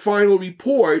issue its final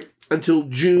report until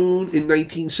June in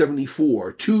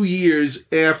 1974, 2 years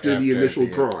after the initial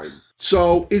crime.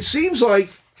 So it seems like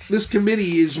this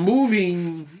committee is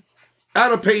moving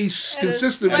at a pace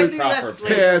consistent with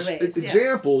past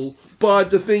example. But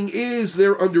the thing is,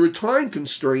 they're under a time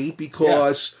constraint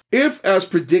because if, as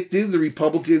predicted, the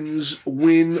Republicans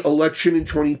win election in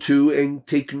 22 and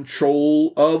take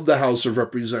control of the House of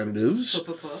Representatives,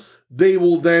 they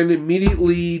will then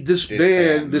immediately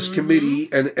disband this committee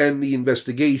and end the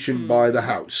investigation by the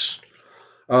House,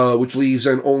 which leaves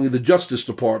then only the Justice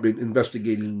Department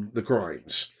investigating the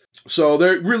crimes. So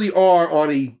they really are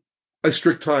on a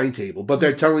strict timetable, but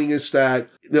they're telling us that,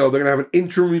 they're going to have an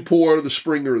interim report of the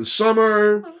spring or the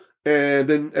summer, and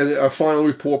then a final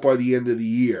report by the end of the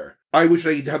year. I wish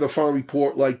they'd have the final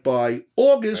report like by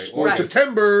August or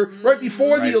September, right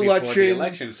before the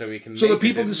election, so we can the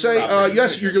people can say,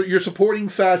 yes, you're supporting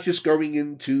fascists going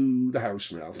into the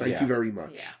House now. Thank you very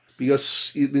much. Yeah.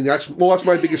 Because that's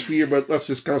my biggest fear, but let's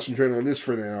just concentrate on this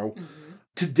for now. Mm-hmm.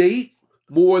 To date,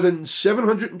 more than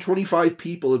 725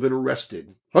 people have been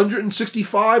arrested.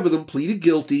 165 of them pleaded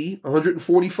guilty,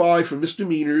 145 for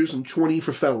misdemeanors, and 20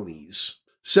 for felonies.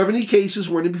 70 cases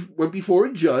went before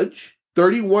a judge.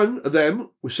 31 of them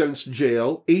were sentenced to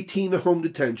jail, 18 to home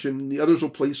detention, and the others were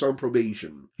placed on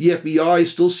probation. The FBI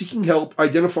is still seeking help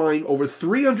identifying over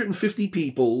 350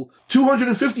 people,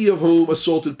 250 of whom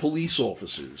assaulted police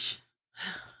officers.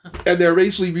 And they're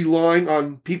basically relying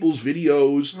on people's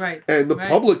videos and the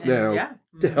public now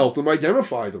to help them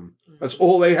identify them. That's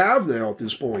all they have now at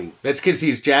this point. That's because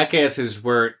these jackasses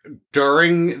were,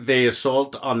 during the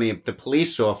assault on the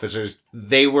police officers,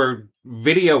 they were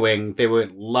videoing, they were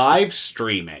live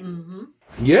streaming. Mm-hmm.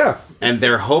 Yeah. And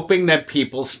they're hoping that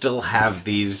people still have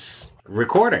these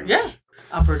recordings. Yeah.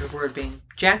 Operative word being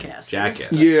jackass.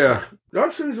 Jackass. Yeah.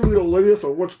 That seems to be the latest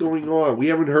on what's going on. We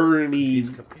haven't heard any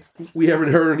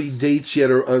dates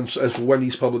yet as to when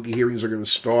these public hearings are going to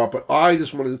start, but I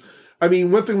just want to...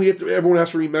 one thing everyone has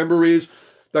to remember is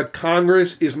that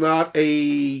Congress is not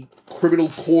a criminal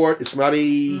court. It's not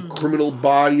a criminal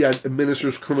body that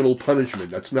administers criminal punishment.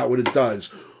 That's not what it does.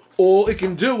 All it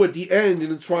can do at the end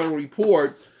in its final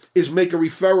report is make a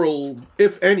referral,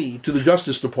 if any, to the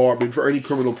Justice Department for any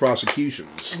criminal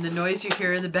prosecutions. And the noise you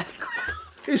hear in the background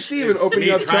is Steven opening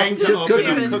up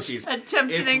cookies.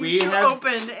 Attempting to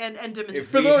open and Entenmann's.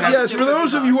 For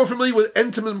those of you who are familiar with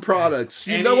Entenmann products,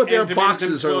 you know what their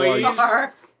boxes are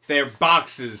like. Their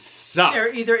boxes suck.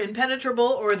 They're either impenetrable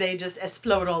or they just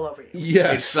explode all over you.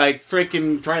 Yes. It's like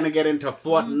freaking trying to get into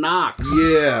Fort Knox.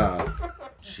 Yeah.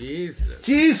 Jesus.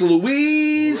 Jeez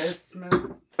Louise.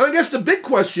 I guess the big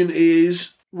question is,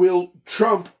 will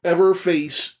Trump ever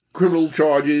face criminal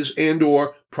charges and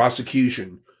or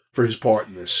prosecution for his part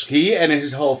in this? He and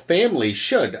his whole family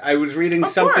should. I was reading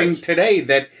something today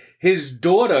that his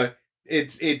daughter,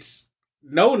 it's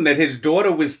known that his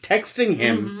daughter was texting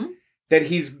him that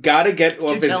he's got to get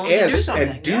off his ass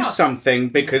and do something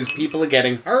because people are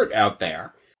getting hurt out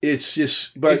there. It's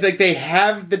just... But it's like they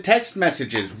have the text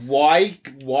messages. Why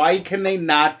can they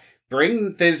not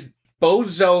bring this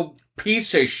bozo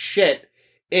piece of shit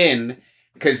in?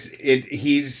 Because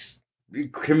he's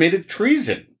committed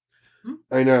treason.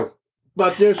 I know.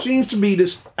 But there seems to be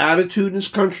this attitude in this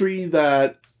country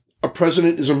that a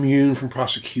president is immune from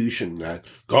prosecution, that,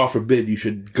 God forbid, you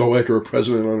should go after a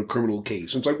president on a criminal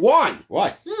case. It's like, why?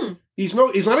 Why? He's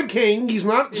not a king. He's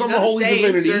not some holy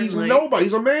divinity. Certainly. He's nobody.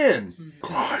 He's a man.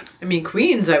 God.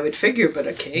 Queens, I would figure, but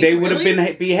a king? They would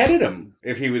have beheaded him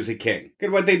if he was a king. Look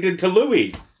at what they did to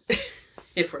Louis.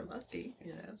 If we're lucky,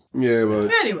 yes. Yeah,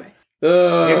 but... Anyway.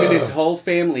 Him and his whole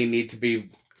family need to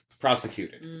be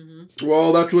prosecuted.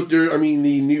 Well, that's what they're... the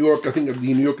New York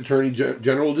Attorney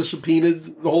General just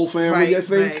subpoenaed the whole family, I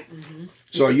think. Right.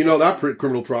 So, that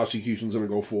criminal prosecution's going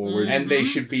to go forward. And they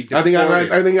should be deported.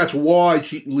 I think that's why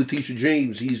Letitia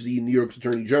James, he's the New York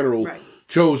Attorney General,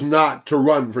 chose not to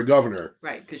run for governor.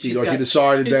 Right, because she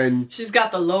decided then... She's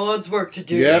got the Lord's work to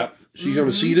do. Yep. She's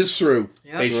going to see this through.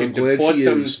 Yep. They should deport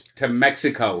them to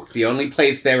Mexico. The only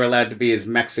place they're allowed to be is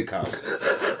Mexico.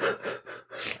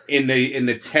 In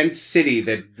the tent city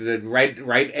that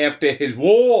right after his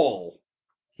wall.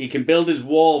 He can build his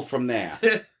wall from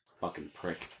there. Fucking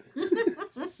prick.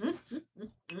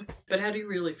 But how do you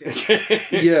really feel?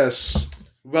 Yes.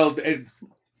 Well,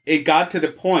 it got to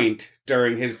the point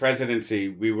during his presidency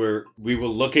we were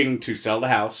looking to sell the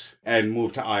house and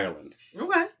move to Ireland.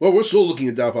 Okay. Well, we're still looking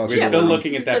at that possibility. We're still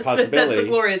looking at that possibility. That's a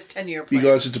glorious 10-year plan.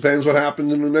 Because it depends what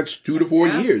happens in the next 2 to 4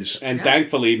 years. And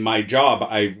thankfully, my job,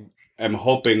 I am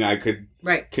hoping I could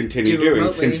continue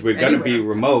doing, since we're going to be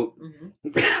remote,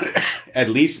 at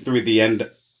least through the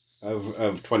end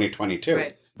of 2022.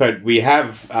 Right. But we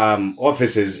have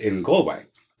offices in Galway.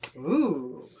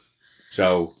 Ooh.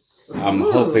 So I'm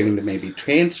hoping to maybe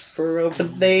transfer over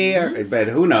there, but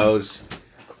who knows?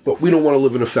 But we don't want to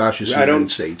live in a fascist United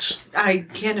States. I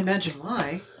can't imagine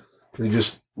why. We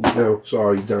just,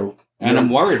 don't. And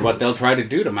I'm worried what they'll try to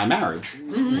do to my marriage,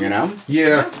 you know?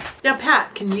 Yeah. Now,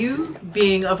 Pat, can you,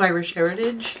 being of Irish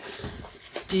heritage,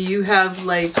 do you have,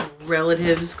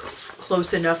 relatives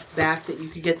close enough back that you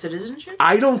could get citizenship?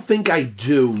 I don't think I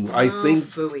do. I think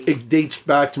phooey. It dates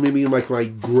back to maybe my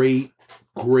great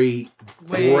great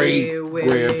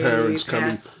grandparents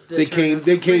coming. They came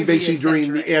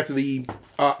basically after the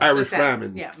Irish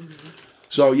famine. Yeah.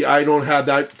 So yeah, I don't have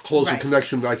that close a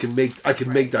connection, but I can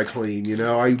make that claim.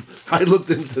 I looked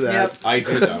into that. Yep. I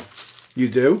do though. You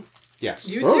do? Yes.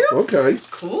 You do? Okay.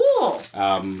 Cool.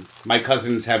 My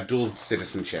cousins have dual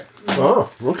citizenship.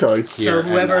 Oh, okay. Here So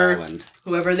in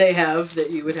whoever they have,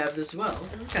 that you would have this as well.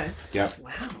 Okay. Yep.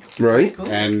 Wow. Right. Cool.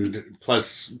 And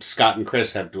plus, Scott and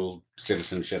Chris have dual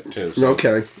citizenship too. So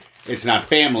Okay. it's not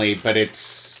family, but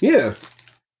it's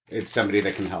somebody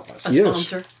that can help us. A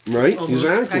sponsor. Right. Almost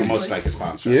Exactly. Almost like a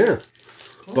sponsor. Yeah.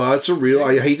 But it's a real.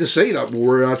 I hate to say it, but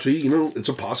we're actually, it's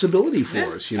a possibility for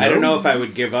us. I don't know if I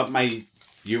would give up my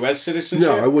U.S. citizenship.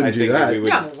 No, I wouldn't do that.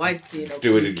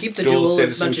 Do it keep the dual dual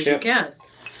as much as you citizenship. can.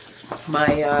 My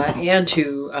aunt,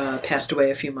 who passed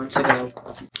away a few months ago,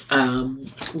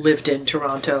 lived in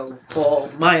Toronto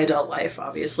all my adult life,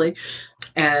 obviously,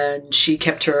 and she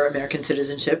kept her American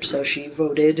citizenship, so she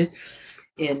voted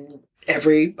in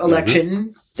every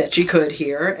election that she could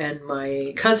here, and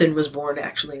my cousin was born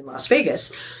actually in Las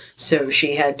Vegas, so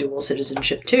she had dual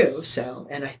citizenship too. So,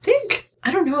 and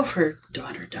I don't know if her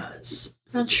daughter does.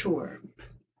 Not sure.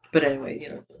 But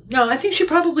anyway, no, I think she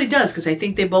probably does, because I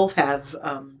think they both have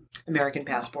American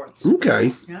passports.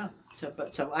 Okay. Yeah.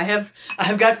 So I have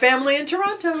got family in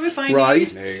Toronto if I need.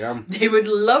 There you go. They would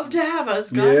love to have us.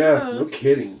 God No knows.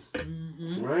 kidding.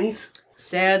 Mm-hmm. Right?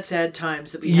 Sad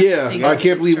times that we have to think I of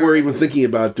can't believe we're even stories. thinking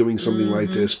about doing something like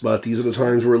this, but these are the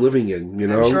times we're living in,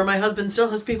 I'm sure my husband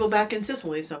still has people back in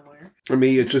Sicily somewhere. I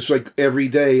mean, it's just like every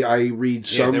day I read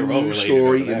some they're all news related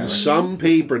story over there, in right? some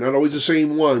paper, not always the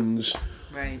same ones,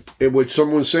 Right. in which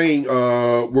someone's saying,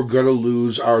 we're going to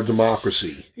lose our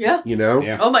democracy. Yeah.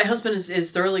 Yeah. Oh, my husband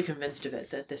is thoroughly convinced of it,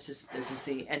 that this is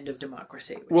the end of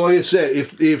democracy. Well, like I said,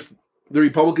 if the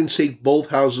Republicans take both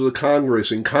houses of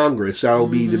Congress in Congress, that'll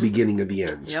be the beginning of the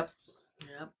end. Yep.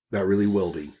 That really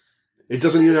will be. It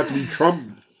doesn't even have to be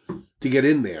Trump to get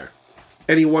in there.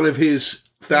 Any one of his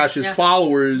fascist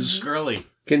followers Girly,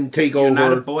 can take you're over.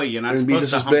 not a boy. You're not and be supposed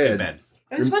to just hump as your bad. bed.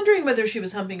 I was wondering whether she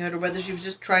was humping it or whether she was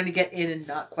just trying to get in and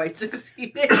not quite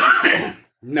succeeded.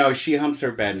 No, she humps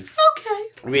her bed.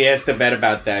 Okay. We asked the vet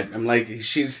about that. I'm like,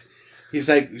 he's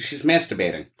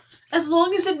masturbating. As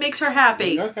long as it makes her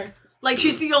happy. Okay. Like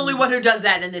she's the only one who does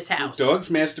that in this house. Dogs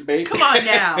masturbate. Come on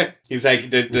now. He's like,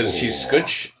 does she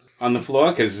scooch on the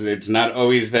floor? Because it's not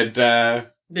always that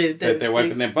that they're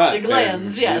wiping their butt. The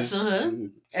glands, yes.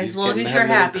 As long as you're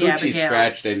happy, Abigail.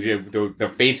 Scratched, and the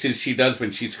faces she does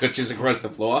when she scooches across the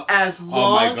floor. As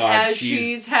long as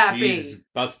she's happy. She's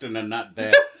busting a nut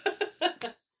there.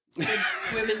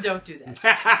 Women don't do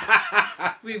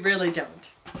that. We really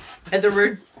don't. Whether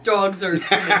we're dogs or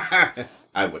women.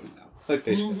 I wouldn't know. Look,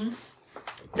 this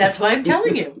That's why I'm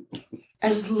telling you.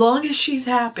 As long as she's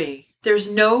happy. There's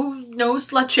no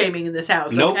slut shaming in this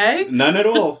house, nope, okay? None at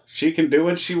all. She can do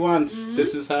what she wants.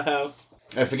 This is her house.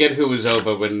 I forget who was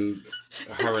over when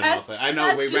her and Arthur. I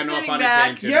know we went off on a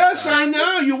tangent. Yes, I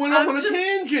know. You went off on a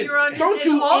tangent. Don't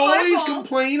you always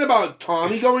complain about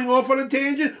Tommy going off on a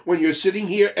tangent when you're sitting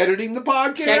here editing the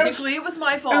podcast? Technically, it was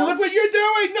my fault. And look what you're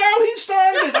doing. No, he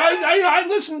started it. I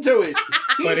listened to it.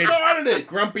 He started it.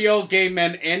 Grumpy old gay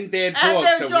men and their dogs. And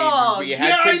their so dogs. We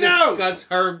had to discuss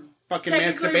her fucking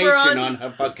Technically, masturbation on her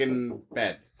fucking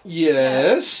bed.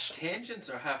 Yes. Tangents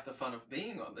are half the fun of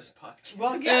being on this podcast.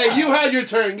 Well, yeah. Hey, you had your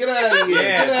turn. Get out of here.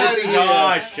 Get out this of is here.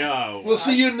 our show. We'll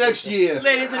see you next year.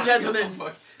 Ladies and gentlemen,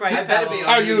 Bryce I better Bell. be on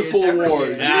Our New Year's youthful every award.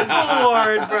 year. Youthful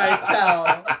award, Bryce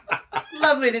Bell.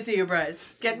 Lovely to see you, Bryce.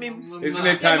 Get me Isn't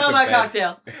it time for my bed?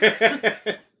 cocktail.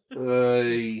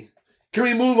 Can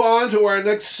we move on to our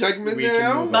next segment We can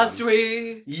now? move on. Must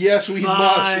we? Yes, we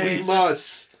must. We Fine.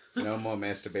 must. No more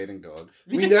masturbating dogs.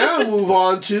 We now move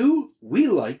on to We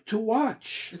Like to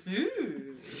Watch.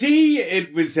 Ooh. See,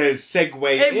 it was a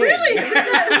segue. It in. really is.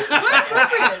 It was quite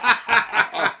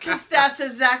appropriate. Because that's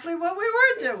exactly what we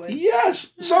were doing.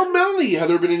 Yes. So, Melanie, have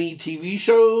there been any TV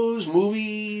shows,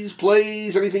 movies,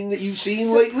 plays, anything that you've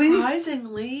seen lately?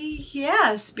 Surprisingly,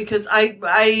 yes. Because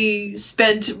we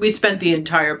spent the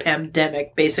entire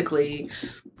pandemic basically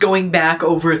going back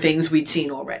over things we'd seen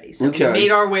already. So Okay. we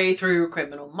made our way through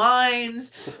Criminal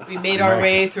Minds. We made our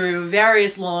way through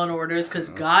various Law and Orders because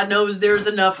God knows there's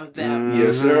enough of them.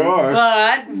 Yes, there are.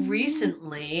 But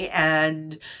recently,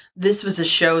 and this was a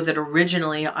show that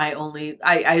originally I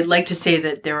like to say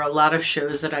that there are a lot of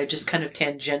shows that I just kind of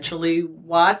tangentially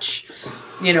watch.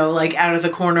 You know, like out of the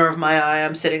corner of my eye,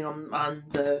 I'm sitting on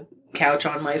the couch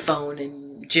on my phone and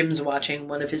Jim's watching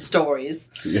one of his stories.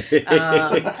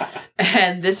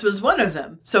 And this was one of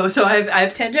them. So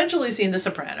I've tangentially seen The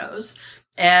Sopranos.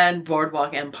 and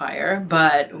Boardwalk Empire,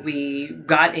 but we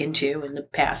got into, in the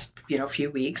past, few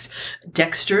weeks,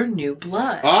 Dexter New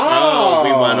Blood. Oh,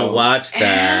 we want to watch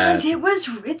that.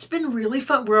 And it's been really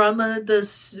fun. We're on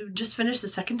just finished the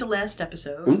second to last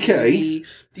episode. Okay.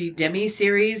 The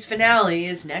Demi-series finale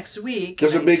is next week.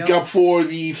 Does it make up for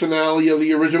the finale of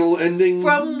the original ending?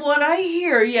 From what I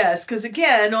hear, yes. Because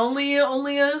again, only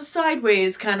a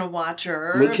sideways kind of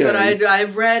watcher. Okay. But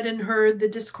I've read and heard the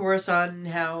discourse on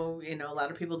how, a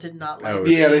lot of people did not like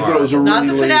Yeah, they thought it was a not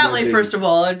really the finale, ending. first of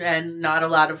all, and not a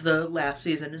lot of the last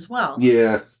season as well.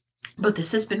 Yeah. But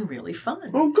this has been really fun.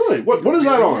 Oh, good. What is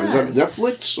that on? Is that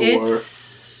Netflix or?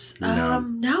 It's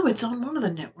no, it's on one of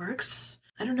the networks.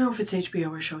 I don't know if it's HBO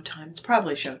or Showtime. It's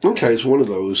probably Showtime. Okay, it's one of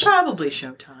It's those. probably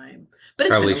Showtime. But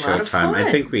it's Probably been a lot of Showtime. fun.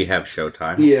 I think we have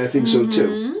Showtime. Yeah, I think so too.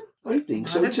 Mhm. I think A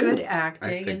so lot of too. good I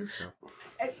acting. think And so.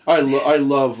 I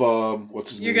love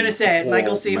what's his name? you're gonna say it,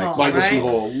 Michael C. Hall, Michael C. right?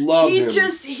 Hall. Love he him.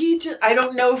 just I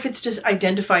don't know if it's just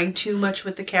identifying too much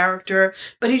with the character,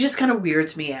 but he just kind of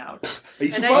weirds me out.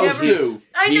 He's and supposed I never, to.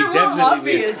 I He know, well,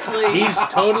 definitely obviously. He's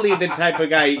totally the type of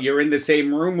guy, you're in the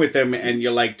same room with him and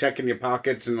you're like checking your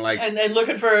pockets and like, and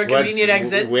looking for a convenient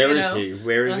exit. Where you is know? he?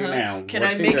 Where is he now? Can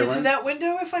What's I he make it to doing? that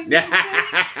window if I need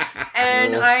to?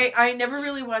 And Yeah. I never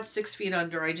really watched 6 Feet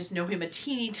Under. I just know him a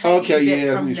teeny tiny Okay, bit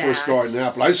yeah, from when he that. first started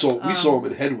out, but we saw him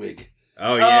in Hedwig.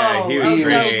 Oh yeah, he was Oh, He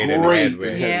great, was in great.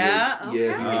 Hedwig. Yeah, Yeah, okay. he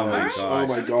Oh my was. gosh. Oh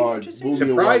my god. Interesting. Blew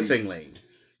me away. Surprisingly.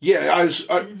 Yeah,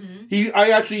 Mhm. I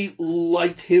actually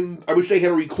liked him. I wish they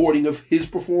had a recording of his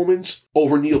performance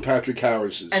over Neil Patrick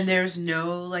Harris's. And there's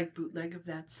no bootleg of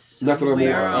that. Not that I'm somewhere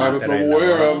aware, on- not that I'm That I know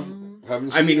aware of. of.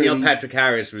 Haven't I seen mean, Neil any. Patrick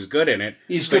Harris was good in it.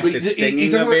 He's but good, but the he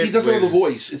singing doesn't, of it he doesn't have the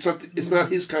was- voice. It's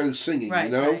not his kind of singing, Right,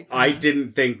 you know. right. I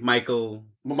didn't think Michael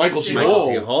Michael C. Michael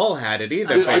C. Hall. Hall had it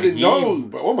either. I but didn't he- know,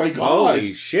 but oh my god!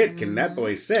 Holy shit! Can that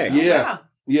boy sing? Yeah.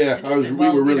 Yeah, Interesting. we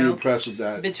Well, were really you know, impressed with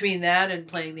that. Between that and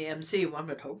playing the MC, one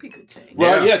would hope he could sing.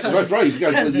 Right? Yeah. Yes, that's right. You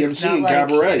guys play the it's MC not in like,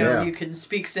 Cabaret. Yeah. You can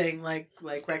sing like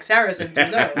Rex Harrison do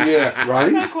those. Yeah,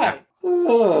 right. Not quite.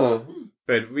 Ah.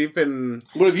 But we've been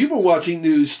What have you been watching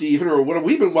new, Stephen, or what have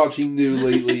we been watching new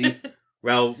lately?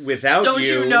 well without Don't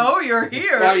you know you're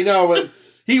here? I know, but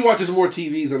he watches more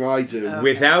TV than I do. Oh.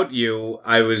 Without you,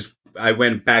 I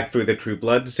went back through the True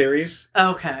Blood series,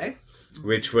 Okay.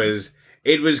 which was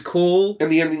cool.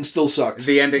 And the ending still sucks.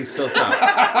 The ending still sucked.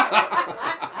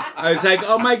 I was like,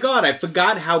 oh my god, I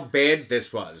forgot how bad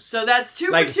this was. So that's 2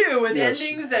 Like, for 2 with yes.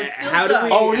 endings that still How do suck. we-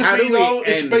 Oh, just How so do you know, we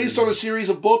it's end? based on a series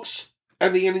of books,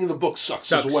 and the ending of the book sucks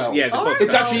Sucks. as well. Yeah, the Oh, book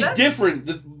It's So sucks. actually that's-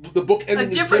 different. The book ending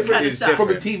is different different kind of It's suck. from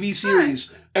the different. TV series,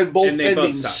 and both And they both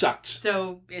endings sucked. sucked.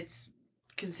 So it's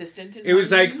consistent in It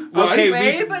was like, one okay,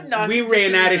 way, but not we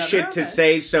consistent ran out in of shit another. to Okay.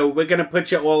 say, so we're going to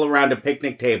put you all around a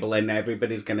picnic table and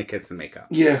everybody's going to kiss and make up.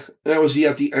 Yeah, that was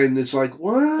at the end. It's like,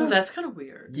 what? Well, that's kind of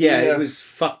weird. Yeah, Yeah. it was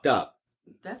fucked up.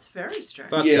 That's very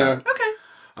strange. Fuck Yeah. up.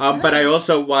 Okay. But I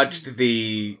also watched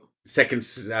the second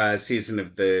season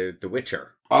of The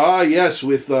Witcher. Ah, yes,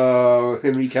 with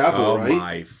Henry Cavill, Oh right?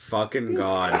 my fucking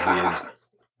god, he is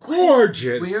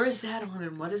gorgeous. Where is that on,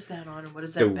 and what is that on, and what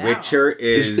is that The about? Witcher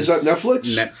Is that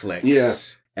Netflix? Netflix. Yeah.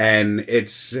 And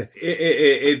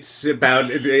it's about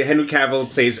Henry Cavill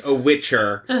plays a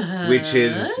Witcher, Uh-huh. which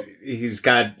is he's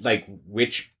got like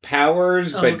witch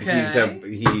powers, but Okay.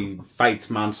 he fights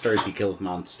monsters, he kills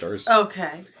monsters.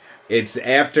 Okay. It's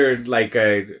after like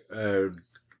a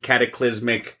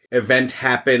cataclysmic event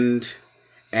happened,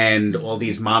 and all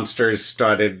these monsters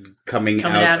started coming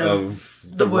out of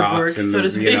the woodwork, rocks and so to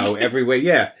speak. everywhere.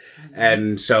 Yeah,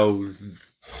 and so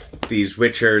these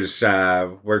witchers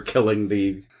were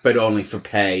killing but only for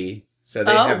pay. So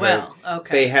they have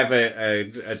okay. they have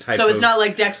a type. So it's of, not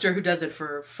like Dexter who does it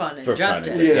for fun and For fun and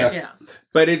justice. justice. Yeah.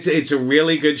 but it's a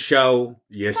really good show.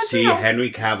 You to see know.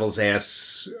 Henry Cavill's ass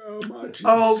so much.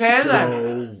 Okay,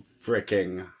 so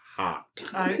freaking hot.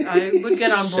 I would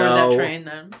get on board that So train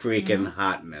then. Freaking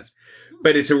hotness.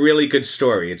 But it's a really good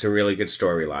story. It's a really good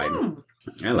storyline.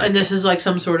 I like And this is like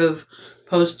some sort of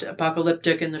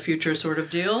post-apocalyptic in the future sort of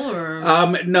deal, or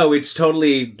no, it's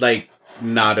totally like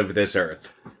not of this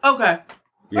earth. okay,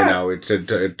 You know, it's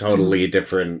a totally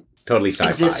different, totally sci-fi.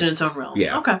 exists in its own realm.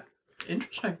 Yeah. Okay.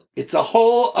 Interesting. It's a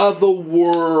whole other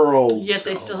world. Yet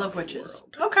they still have witches.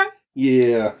 Okay.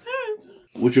 Yeah.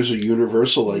 Witches are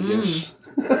universal, I guess.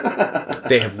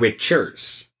 They have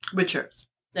witchers. Witchers.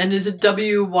 And is it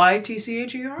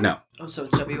WYTCHER? No. Oh, so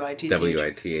it's WITCH.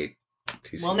 WITH.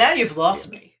 Well, now you've lost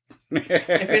me.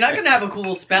 If you're not going to have a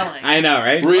cool spelling. I know,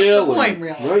 right? Really? What's the point,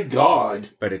 really? My God.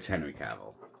 But it's Henry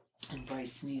Cavill. And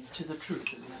Bryce sneezed to the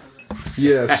truth in the other room.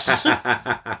 Yes.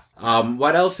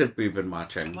 What else have we been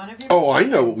watching? I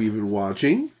know what we've been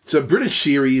watching. It's a British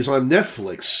series on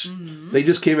Netflix. Mm-hmm. They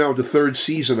just came out with the 3rd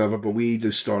season of it, but we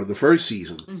just started the 1st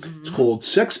season. Mm-hmm. It's called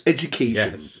Sex Education.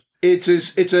 Yes.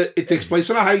 It takes place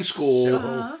in a high school,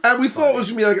 So and we thought it was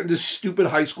gonna be like this stupid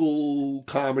high school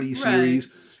comedy series.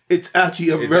 It's actually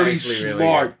It's very actually really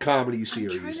smart good. comedy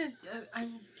series.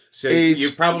 So It's-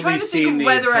 you've I'm probably trying to seen think of the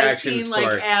whether I've attractions seen like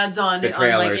for ads on the like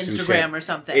trailers and Instagram shit. or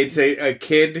something. It's a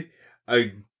kid,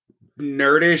 a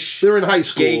nerdish They're in high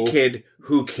school. gay kid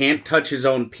who can't touch his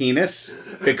own penis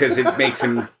because it makes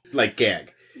him like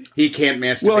gag. He can't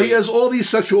masturbate. Well, he has all these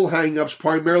sexual hang-ups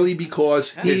primarily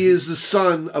because he is the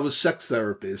son of a sex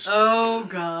therapist Oh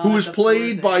God! who is the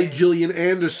played poor by thing. Gillian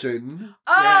Anderson,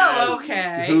 Oh,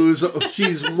 Yes. okay.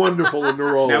 she's wonderful in the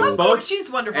role. Now, Of course, she's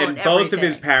wonderful. and in both everything. of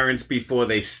his parents, before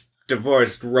they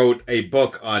divorced, wrote a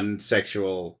book on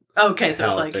sexual. Okay, so it's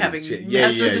health like and having shit. Yeah,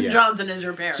 Masters yeah, and yeah. Johnson as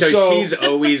your parents. So she's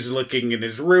always looking in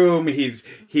his room.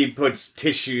 He puts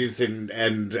tissues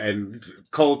and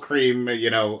cold cream,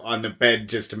 on the bed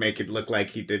just to make it look like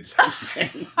he did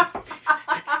something.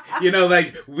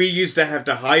 Like we used to have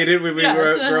to hide it when we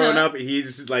were growing up.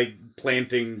 He's like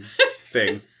planting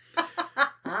things.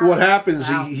 What happens,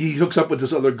 Wow. he hooks up with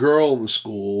this other girl in the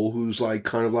school who's like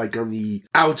kind of like on the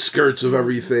outskirts of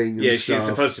everything and Yeah, stuff. she's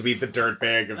supposed to be the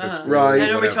dirtbag of the school. Right.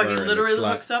 And are we whatever, talking and literally the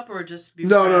slut. hooks up or just be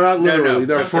No, not friends? literally. No,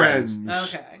 They're they're friends.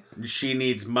 friends. Okay. She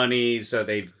needs money, so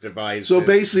they devise. So this.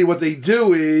 basically what they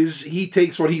do is he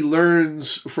takes what he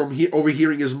learns from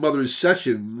overhearing his mother's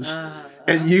sessions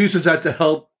and uses that to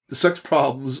help the sex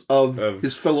problems of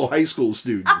his fellow high school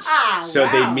students So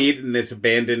they meet in this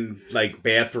abandoned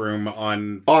bathroom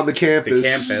on on the the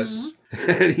campus. campus.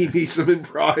 And he meets them in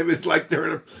private, like they're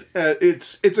in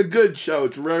it's a good show.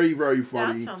 It's very, very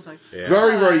funny. That sounds like Yeah.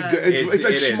 Very, very good. It's It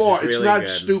like is. smart. It's It's really not good.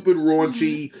 stupid,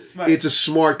 raunchy. Right. It's a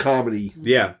smart comedy.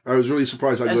 Yeah. I was really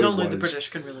surprised how as good only it was. the British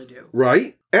can really do.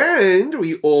 Right? And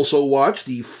we also watched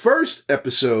the first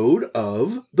episode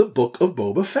of The Book of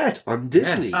Boba Fett on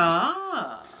Disney. Yes.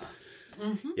 Ah.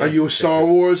 Mm-hmm. Are you a Yes, Star it is.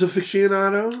 Wars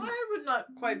aficionado? I would not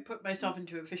quite put myself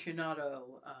into aficionado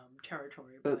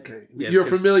territory. But Okay. Yes, You're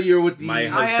 'cause familiar with the... My I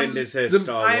am- husband is a the-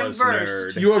 Star I am Wars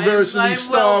versed. nerd. You're versed in I'm the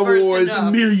Star well-versed Wars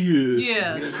enough. milieu.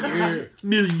 Yes.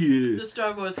 Milieu. The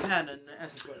Star Wars canon,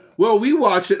 as it were. Well, we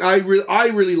watched it. I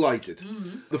really liked it.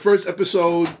 Mm-hmm. The first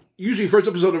episode... Usually, first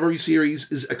episode of every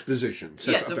series is exposition. Sets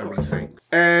Yes, up of course. everything.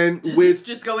 And Does with... this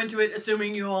just go into it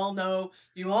assuming you all know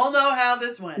how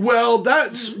this went? Well,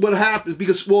 that's what happened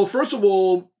because, well, first of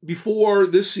all, before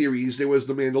this series, there was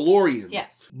The Mandalorian.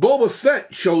 Yes. Boba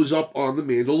Fett shows up on The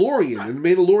Mandalorian, and The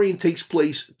Mandalorian takes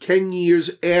place 10 years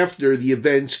after the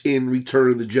events in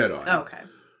Return of the Jedi. Okay.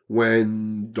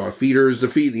 When Darth Vader is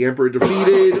defeated, the Emperor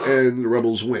defeated, and the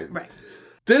rebels win. Right.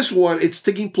 This one, it's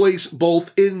taking place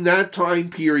both in that time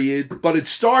period, but it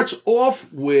starts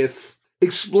off with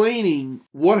explaining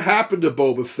what happened to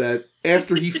Boba Fett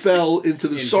after he fell into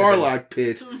the Sarlacc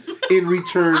pit in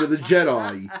Return of the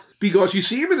Jedi. Because you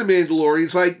see him in The Mandalorian,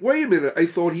 it's like, wait a minute, I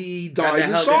thought he How died the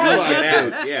in the hell did he Sarlacc get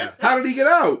pit. out? Yeah. How did he get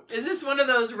out? Is this one of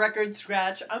those record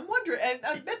scratch? I'm wondering.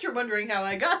 I bet you're wondering how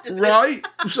I got to this. Right?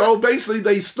 So basically,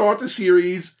 they start the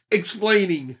series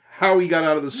explaining how he got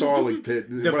out of the Sarlacc pit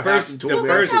and The what first- happened to him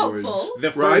the first- afterwards. helpful.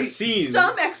 The first Right? scene.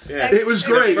 Some Yeah. It was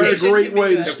great. It was a great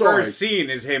way to The start. first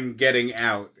scene is him getting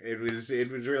out. It was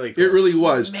really cool. It really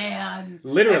was. Man,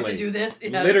 Literally. I have to do this.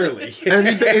 Yeah. Literally. And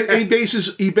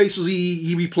he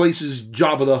basically replaces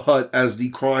Jabba the Hutt as the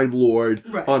crime lord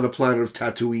Right. on the planet of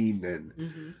Tatooine.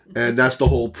 Then, and that's the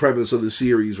whole premise of the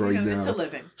series right now. It's a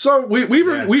living. So we've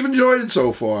Yeah. enjoyed it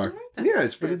so far. That's Yeah,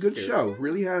 it's been a good good. show.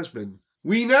 Really has been.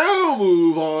 We now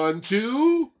move on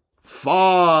to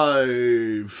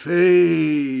 5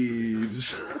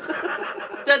 faves.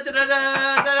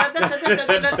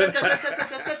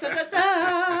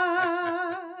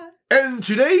 And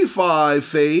today, 5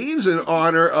 faves in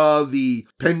honor of the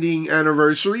pending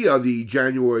anniversary of the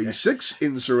January 6th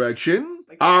insurrection.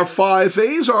 Our 5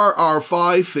 faves are our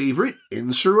 5 favorite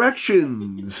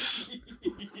insurrections.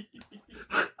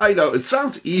 I know, it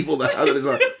sounds evil to have it as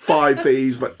a 5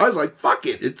 faves, but I was like, fuck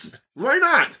it, why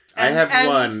not? I have And-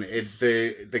 one. It's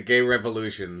the gay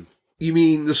revolution. You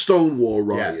mean the Stonewall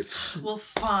riots? Well,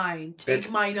 fine. Take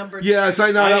my number. Yes,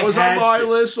 I know, that I was on had my to.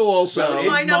 list also. That was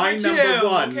my number two,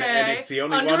 one, okay? and it's the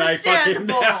only one I fucking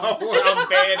know. Understandable. How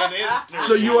bad it is.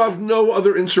 So you have no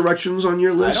other insurrections on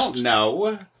your I list? don't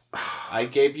know. I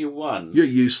gave you one. You're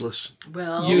useless.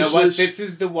 Well, You know what? useless. This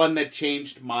is the one that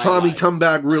changed my Tommy, life. come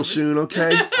back real soon,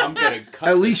 okay? I'm gonna cut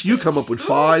At this least you bitch. come up with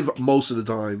 5 most of the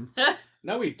time.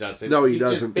 No, he doesn't. No, he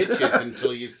doesn't. Just bitches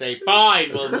until you say,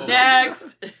 fine, we'll move on.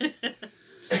 Next.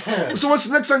 So what's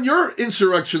next on your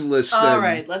insurrection list, then? All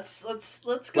right, let's go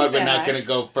But back. we're not going to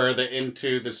go further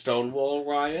into the Stonewall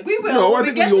riots? We will. No, I when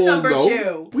think we get we to all number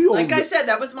know. 2. We all like I know. said,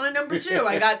 that was my number 2.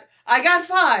 I got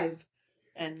 5.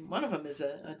 And one of them is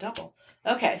a double.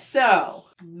 Okay, so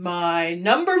my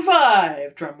number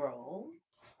 5, drum roll.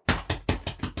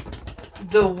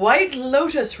 The White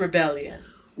Lotus Rebellion.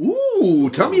 Ooh,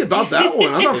 tell me about that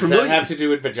one. I'm not Does familiar. that have to do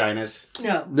with vaginas?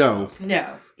 No.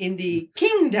 No. In the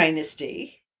Qing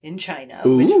Dynasty in China,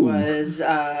 Ooh. which was,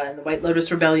 the White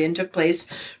Lotus Rebellion took place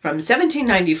from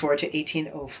 1794 to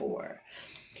 1804.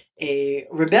 A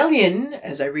rebellion,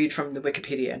 as I read from the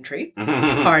Wikipedia entry,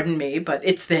 pardon me, but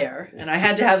it's there. And I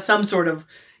had to have some sort of,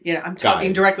 I'm talking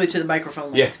Guide. directly to the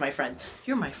microphone like it's my friend.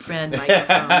 You're my friend,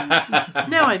 microphone.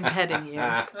 Now I'm petting you.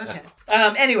 Okay.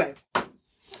 Anyway.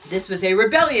 This was a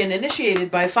rebellion initiated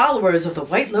by followers of the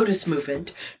White Lotus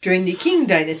movement during the Qing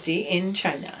Dynasty in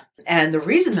China. And the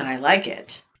reason that I like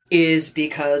it is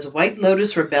because White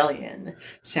Lotus Rebellion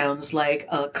sounds like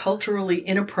a culturally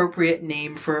inappropriate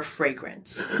name for a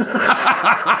fragrance.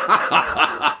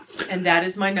 And that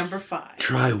is my number 5.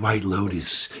 Try White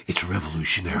Lotus. It's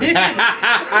revolutionary.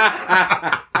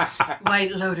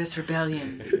 White Lotus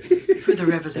Rebellion for the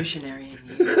revolutionary in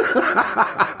you.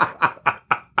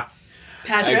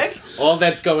 Patrick? All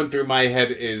that's going through my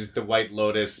head is the White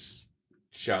Lotus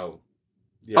show.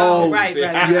 Yeah. Oh, right.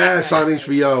 Yes, on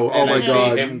HBO. Oh, And my I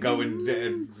God. see him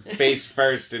going face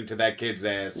first into that kid's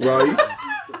ass. Right?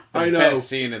 I know. Best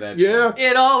scene of that Yeah. show.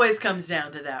 It always comes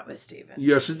down to that with Steven.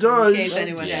 Yes, it does. In case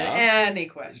anyone had any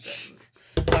questions.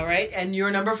 All right, and your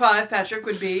number 5, Patrick,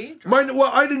 would be?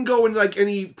 Well, I didn't go in like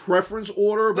any preference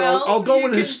order, but Well, I'll go you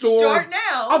in can historical. start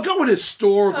now. I'll go in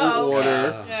historical Okay.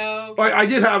 order. No. I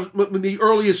did have the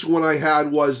earliest one I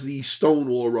had was the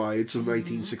Stonewall riots of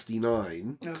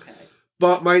 1969. Okay.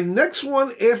 But my next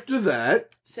one after that,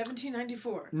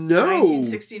 1794. No.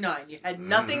 1969. You had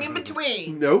nothing in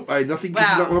between. nope, I had nothing. This is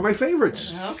Wow. not one of my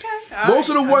favorites. Okay. Most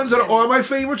of the ones that are my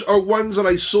favorites are ones that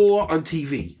I saw on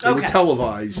TV. They were Okay.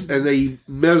 televised, and they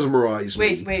mesmerized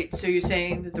me. Wait. So you're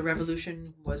saying that the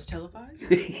revolution was televised?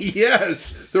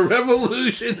 Yes, the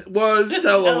revolution was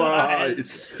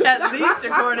televised. At least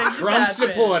according to Trump Patrick.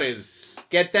 supporters,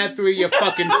 get that through your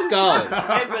fucking skulls.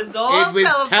 It was all It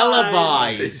was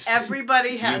televised.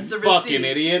 Everybody has the fucking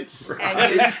receipts. idiots.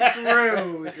 And you're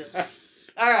screwed.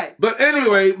 All right. But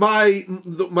anyway, my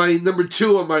number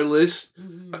 2 on my list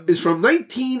is from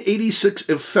 1986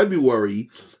 in February,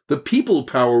 the People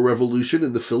Power Revolution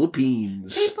in the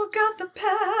Philippines. People got the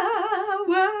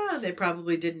power. They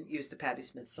probably didn't use the Patti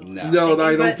Smith song. No,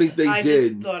 I don't think they I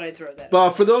did. just thought I'd throw that.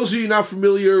 But for those of you not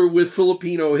familiar with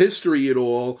Filipino history at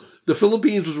all, the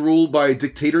Philippines was ruled by a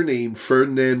dictator named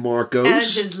Ferdinand Marcos. And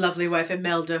his lovely wife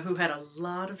Imelda, who had a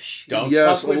lot of shoes. Don't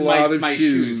Yes, fuck with a lot of my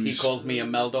shoes. shoes. He calls me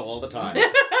Imelda all the time.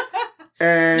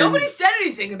 And, Nobody said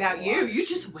anything about you. You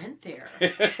just went there.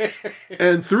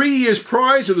 and 3 years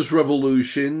prior to this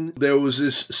revolution, there was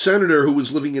this senator who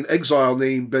was living in exile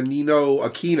named Benigno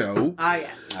Aquino. Ah,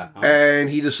 yes. And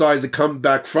he decided to come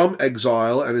back from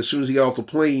exile, and as soon as he got off the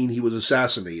plane, he was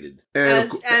assassinated. And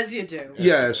As you do.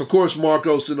 yes, of course,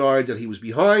 Marcos denied that he was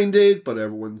behind it, but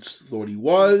everyone thought he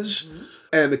was.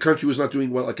 And the country was not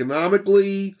doing well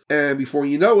economically. And before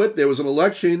you know it, there was an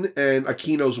election, and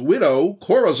Aquino's widow,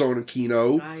 Corazon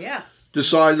Aquino, Ah, yes.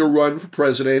 decided to run for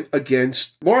president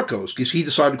against Marcos, because he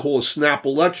decided to call a snap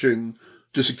election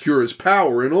to secure his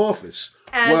power in office.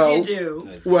 As you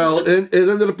do. Well, it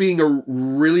ended up being a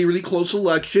really, really close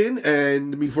election,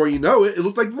 and before you know it, it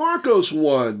looked like Marcos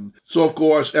won. So, of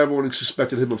course, everyone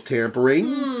suspected him of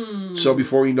tampering. So,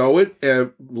 before you know it,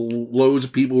 loads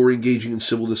of people were engaging in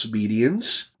civil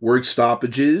disobedience, work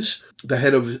stoppages. The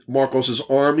head of Marcos's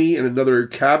army and another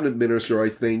cabinet minister, I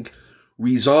think,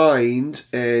 resigned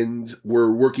and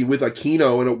were working with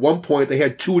Aquino, and at one point they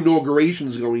had 2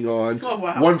 inaugurations going on. Oh,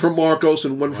 wow. One for Marcos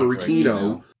and one for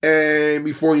Aquino. And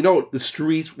before you know it, the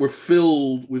streets were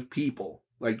filled with people.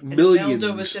 Like And millions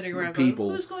Imelda was sitting around of people.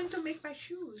 going, who's going to make my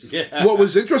shoes? Yeah. What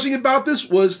was interesting about this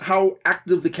was how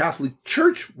active the Catholic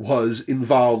Church was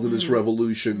involved in this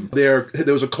revolution. There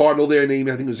was a cardinal there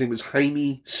named, I think his name was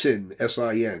Jaime Sin,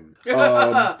 S-I-N.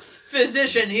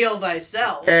 Physician, heal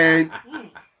thyself. And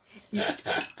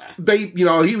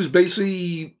he was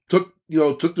basically took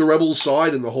the rebel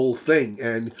side in the whole thing.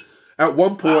 And at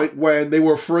one point, when they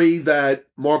were afraid that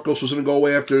Marcos was going to go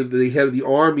after the head of the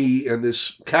army and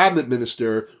this cabinet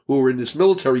minister who were in this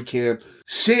military camp,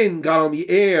 Sin got on the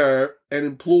air and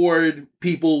implored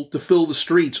people to fill the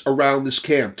streets around this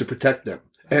camp to protect them.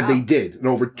 And they did. And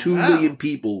over 2 million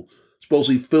people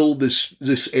supposedly filled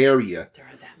this area. There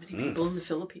are that many people in the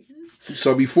Philippines.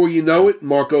 So before you know it,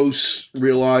 Marcos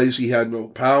realized he had no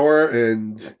power,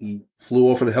 and he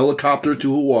flew off in a helicopter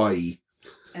to Hawaii.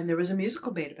 And there was a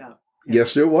musical made about.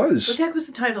 Yes, there was. What the heck was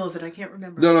the title of it? I can't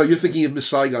remember. No, you're thinking of Miss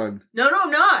Saigon. No,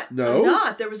 I'm not. No? I'm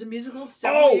not. There was a musical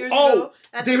several years ago.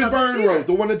 At David Byrne Theater. wrote.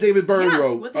 The one that David Byrne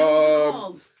wrote. What the hell was it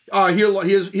called? Here Lies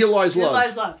Love. Here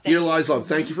Lies Love. Here Lies Love.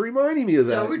 Thank you for reminding me of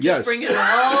that. So we're just bringing it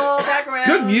all back around.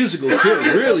 Good musical too,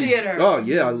 really. Theater. Oh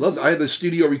yeah, I loved it. I had a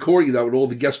studio recording of that with all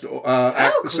the guest cool.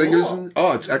 singers, and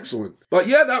it's excellent. But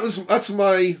yeah, that's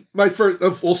my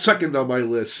first, second on my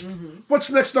list. Mm-hmm. What's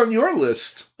next on your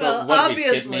list? Well, what,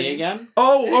 obviously. skip me again?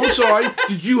 Oh, I'm sorry.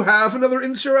 Did you have another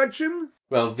insurrection?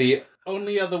 Well, the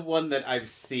only other one that I've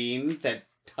seen that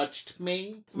touched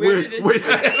me. Where did it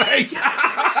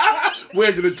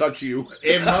Where did it touch you?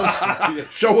 Emotionally.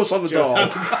 Show us on the doll.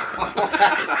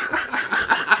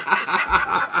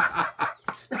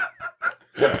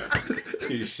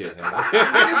 You shithead. I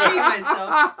repeat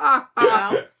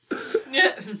myself.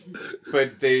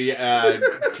 But the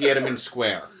Tiananmen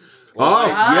Square.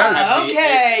 Yes.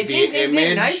 Okay. The Ding, ding, ding.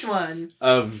 image Nice one.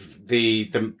 Of the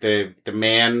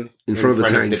man in front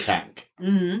of the tank.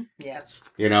 Mm-hmm. Yes.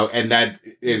 You know, and that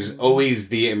is always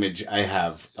the image I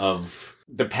have of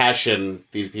the passion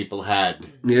these people had.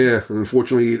 Yeah,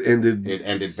 unfortunately it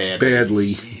ended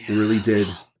badly. It really did.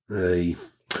 Hey.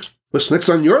 What's next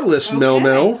on your list,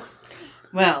 Mel?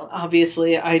 Well,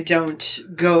 obviously, I don't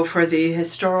go for the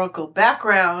historical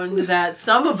background that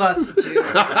some of us do.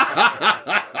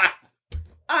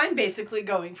 I'm basically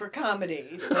going for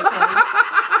comedy. Okay?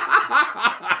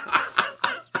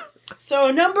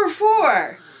 So, number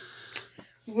 4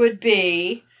 would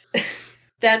be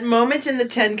that moment in the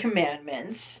 10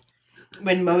 Commandments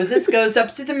when Moses goes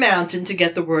up to the mountain to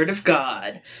get the word of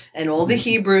God, and all the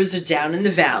Hebrews are down in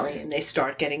the valley, and they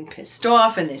start getting pissed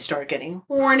off, and they start getting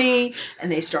horny, and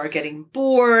they start getting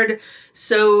bored,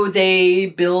 so they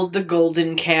build the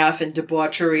golden calf, and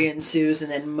debauchery ensues,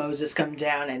 and then Moses comes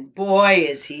down, and boy,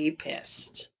 is he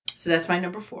pissed. So that's my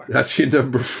number 4. That's your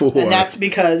number 4. And that's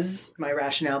because, my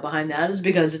rationale behind that is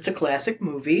because it's a classic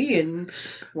movie, and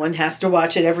one has to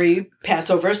watch it every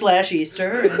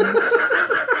Passover/Easter, and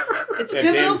it's a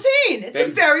pivotal scene. It's a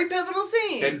very pivotal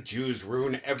scene. Then Jews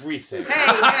ruin everything.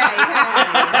 Hey.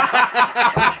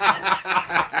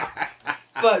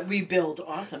 But we build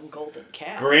awesome golden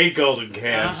calves. Great golden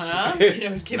calves.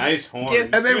 Nice horns.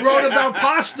 And they wrote about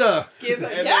pasta.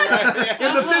 Yes.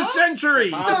 In the 5th century.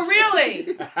 So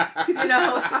really,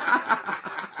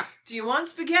 do you want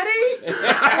spaghetti or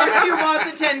do you want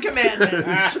the 10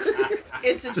 Commandments?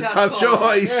 It's a tough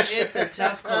choice. It's a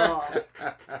tough call.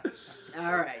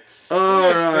 All right.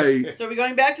 So are we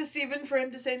going back to Stephen for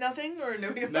him to say nothing, or no?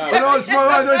 No, it's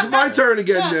my turn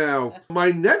again now.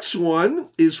 My next one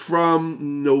is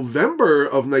from November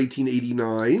of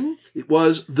 1989. It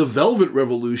was the Velvet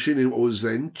Revolution in what was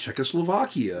then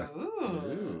Czechoslovakia.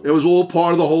 Ooh. It was all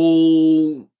part of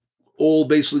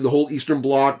basically the whole Eastern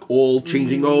Bloc, all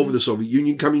changing over, the Soviet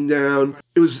Union coming down.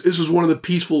 This was one of the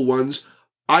peaceful ones.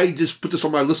 I just put this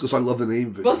on my list because I love the name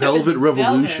of it. Well, Velvet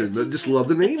Revolution. Velvet. I just love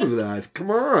the name of that.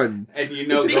 Come on. And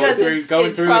because it's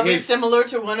probably similar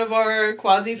to one of our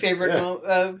quasi-favorite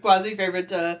Ewan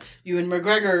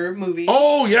McGregor movies.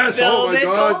 Oh, yes. Velvet oh,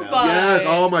 my God. Goldmine. Yes.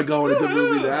 Oh, my God. What a good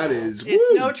movie that is.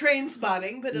 It's no Train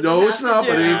Spotting, but no, it's not,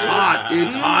 but it's hot.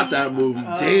 It's hot, that movie.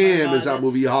 Damn, is that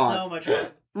movie hot. So much fun.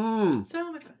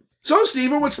 So much fun. So,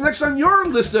 Stephen, what's next on your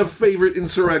list of favorite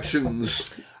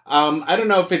insurrections? I don't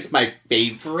know if it's my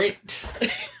favorite.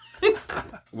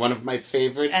 One of my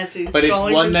favorites. But it's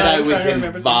one that I was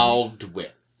involved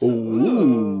with.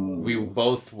 Ooh. We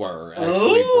both were.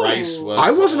 Actually, Bryce was.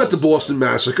 I wasn't at the Boston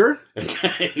Massacre.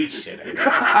 You shouldn't.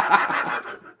 How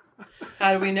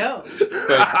do we know?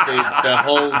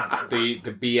 But the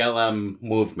BLM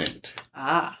movement.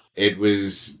 It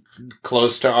was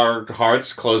close to our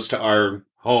hearts, close to our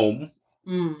home.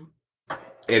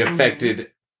 It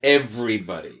affected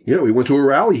everybody. Yeah, we went to a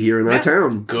rally here in our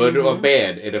town. Good or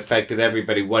bad, it affected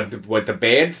everybody. What the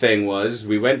bad thing was,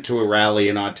 we went to a rally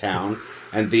in our town,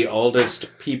 and the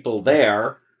oldest people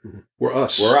there were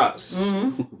us. No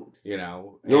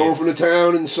one from the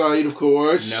town in sight, of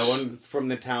course. No one from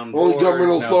the town. Only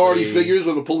government authority figures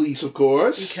or the police, of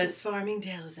course. Because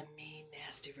Farmingdale is a mean,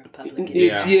 nasty Republican.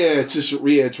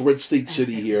 It's Red State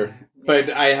City here.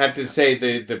 But I have to say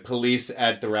the police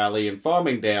at the rally in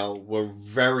Farmingdale were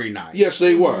very nice. Yes,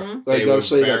 they were. I gotta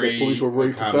say that the police were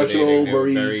very professional,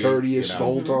 very courteous the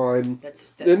whole time.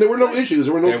 And there were no issues.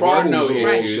 There were no problems. There were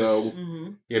no issues.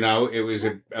 So. You know, it was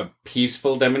a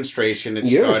peaceful demonstration. It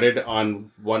started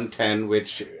on 110,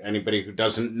 which anybody who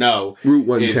doesn't know, Route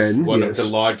 110 is one of the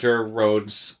larger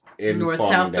roads in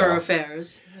North-South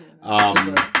thoroughfares.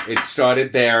 It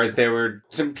started there. There were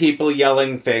some people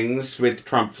yelling things with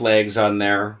Trump flags on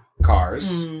their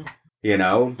cars, you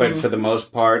know, but for the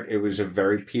most part, it was a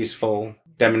very peaceful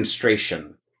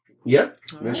demonstration. Yep.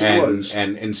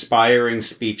 And inspiring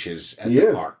speeches at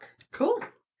the park. Cool.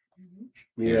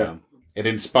 Yeah. You know, it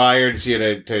inspires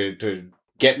you to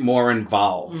get more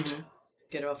involved.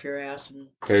 Get off your ass and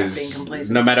stop being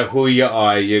complacent. No matter who you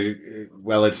are,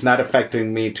 it's not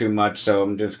affecting me too much, so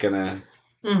I'm just gonna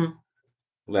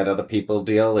let other people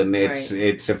deal, and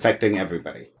it's affecting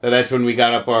everybody. So that's when we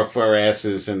got up off our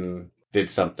asses and did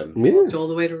something. Walked all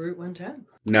the way to Route 110.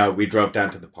 No, we drove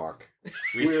down to the park.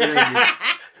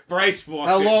 Bryce walked.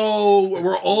 Hello,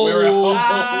 we're old.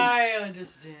 I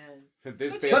understand. Let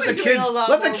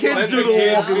the kids do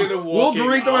the walking. We'll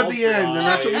greet them at the end, and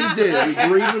that's what we did. We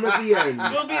greeted them at the end.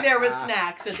 We'll be there with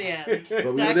snacks at the end. But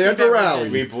we were there at the rally.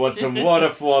 We bought some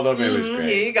water for them. It was great.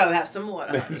 Here you go. Have some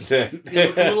water. That's it. You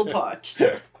look a little parched.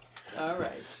 All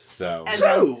right.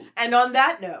 And on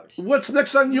that note, what's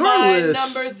next on your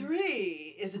list? Number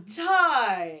 3 is a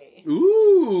tie.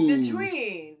 Ooh.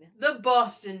 Between the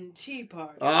Boston Tea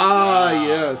Party.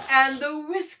 Yes. And the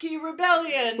Whiskey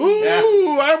Rebellion.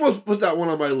 Ooh, I almost put that one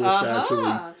on my list,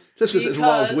 actually. Just because it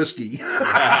involves whiskey.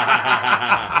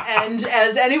 And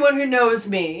as anyone who knows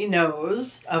me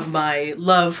knows of my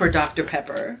love for Dr.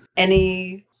 Pepper,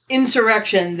 any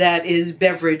insurrection that is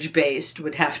beverage-based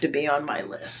would have to be on my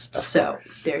list. So,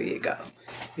 there you go.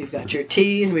 We've got your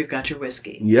tea and we've got your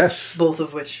whiskey. Yes. Both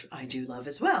of which I do love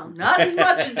as well. Not as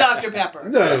much as Dr. Pepper.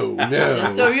 No.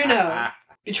 Just so you know.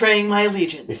 Betraying my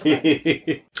allegiance.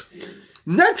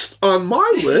 Next on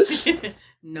my list.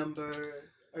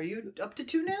 Are you up to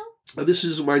 2 now? This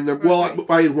is my number. Well,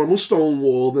 I had one with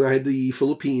Stonewall, then I had the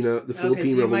Philippine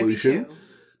Revolution.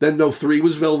 Then 3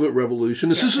 was Velvet Revolution.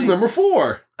 This is number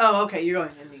 4. Oh, okay. You're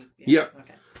going in the... Yeah.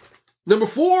 Okay. Number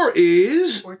 4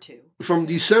 is... Or 2. From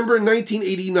December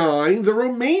 1989, the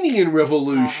Romanian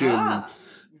Revolution.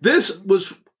 This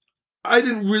was...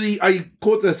 I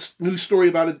caught this news story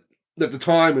about it at the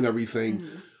time and everything.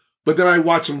 But then I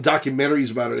watched some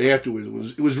documentaries about it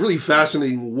afterwards. It was really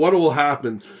fascinating what all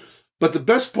happened. But the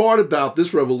best part about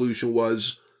this revolution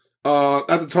was... at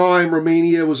the time,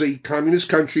 Romania was a communist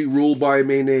country ruled by a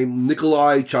man named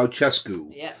Nicolae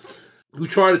Ceausescu. Yes. Who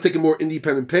tried to take a more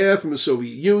independent path from the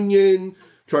Soviet Union,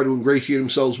 tried to ingratiate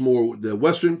themselves more with the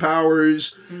Western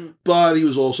powers, but he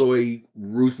was also a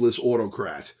ruthless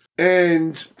autocrat.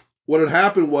 And what had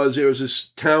happened was there was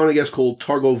this town, I guess, called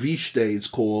Târgoviște, it's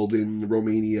called in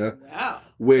Romania,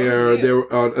 where there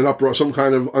an uproar, some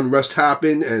kind of unrest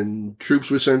happened, and troops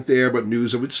were sent there, but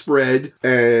news of it spread,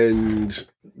 and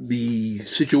the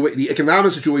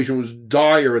economic situation was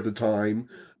dire at the time.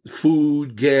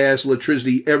 Food, gas,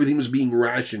 electricity, everything was being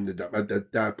rationed at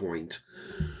that point.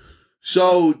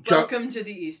 So welcome to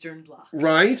the Eastern Bloc.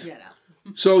 Right? Yeah.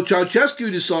 So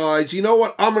Ceausescu decides, you know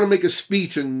what, I'm going to make a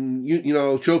speech and,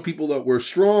 show people that we're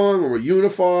strong and we're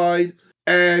unified.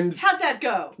 And how'd that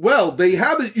go? Well, they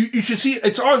have it. You should see it.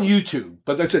 It's on YouTube,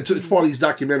 but it's part of these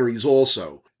documentaries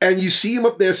also. And you see him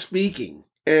up there speaking.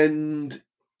 And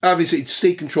obviously it's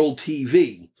state-controlled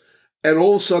TV. And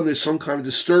all of a sudden there's some kind of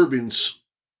disturbance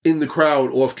in the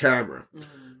crowd off camera.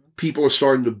 People are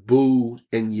starting to boo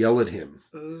and yell at him.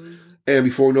 And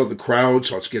before we know it, the crowd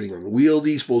starts getting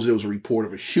unwieldy. Suppose there was a report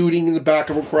of a shooting in the back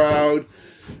of a crowd.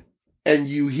 And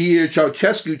you hear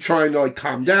Ceausescu trying to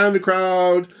calm down the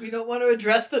crowd. We don't want to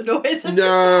address the noise.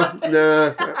 Nah.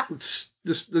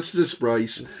 This is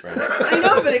Bryce. I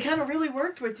know, but it kind of really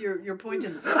worked with your point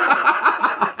in the story.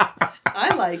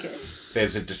 I like it.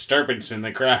 There's a disturbance in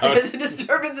the crowd.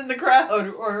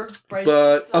 Or Bryce.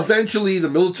 But eventually the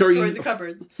military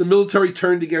the military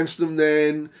turned against him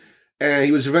then, and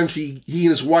he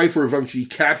and his wife were eventually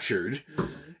captured,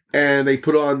 and they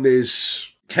put on this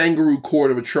kangaroo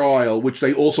court of a trial, which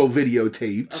they also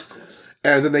videotaped,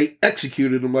 and then they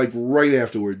executed him right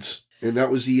afterwards. And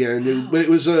that was the end. But it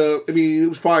was it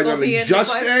was probably not a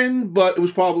just end, but it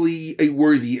was probably a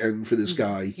worthy end for this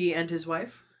guy. He and his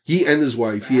wife? He and his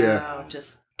wife, wow,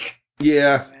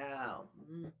 yeah. Wow.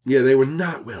 Yeah, they were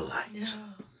not well liked. No.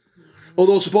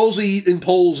 Although supposedly in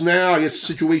polls now, I guess the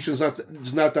situation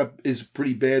is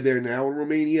pretty bad there now in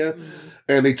Romania.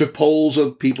 And they took polls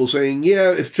of people saying,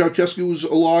 yeah, if Ceausescu was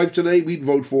alive today, we'd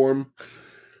vote for him.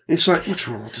 It's like, what's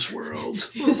wrong with this world?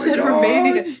 You said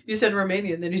Romania. You said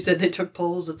Romania, and then you said they took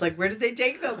polls. It's like, where did they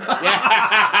take them? What's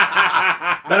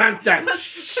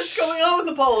going on with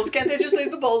the polls? Can't they just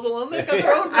leave the polls alone? They've got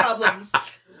their own problems.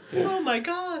 Oh my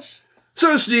gosh.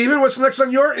 So, Stephen, what's next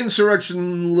on your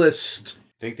insurrection list?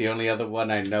 I think the only other one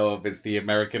I know of is the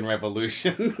American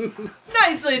Revolution.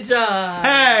 Nicely done.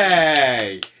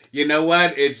 Hey! You know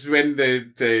what? It's when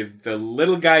the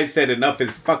little guy said enough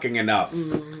is fucking enough.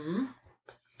 Mm-hmm.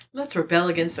 Let's rebel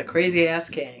against the crazy ass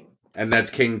king. And that's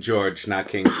King George, not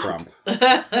King Trump.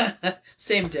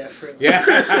 Same diff, really.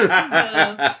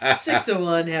 Yeah. 6 of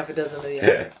one, half a dozen of the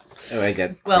other. Oh, I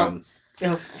got crumbs.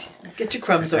 Oh, get your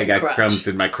crumbs over I your got crotch. crumbs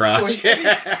in my crotch.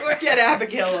 Or get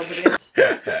Abigail over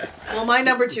it. Well, my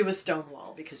number 2 is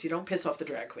Stonewall, because you don't piss off the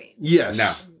drag queens. Yes.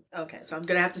 No. Okay, so I'm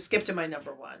going to have to skip to my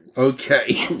number 1.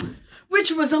 Okay.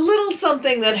 Which was a little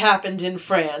something that happened in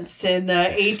France in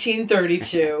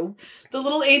 1832. The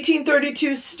little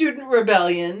 1832 student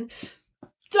rebellion,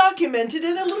 documented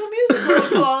in a little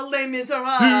musical called Les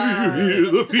Miserables.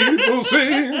 Hear the people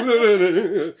sing.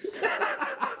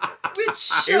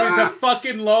 Which It was a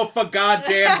fucking loaf of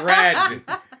goddamn bread.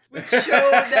 which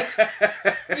showed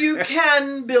that you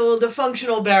can build a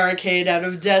functional barricade out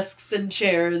of desks and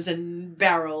chairs and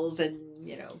barrels and,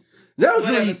 That was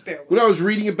whatever really, spare when I was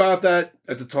reading about that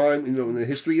at the time, in the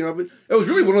history of it, that was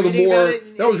really one of the Reading more, about it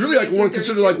in that was really like one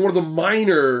considered 1832? like one of the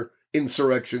minor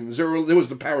insurrections. There was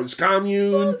the Paris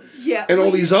Commune yeah, and all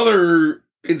these other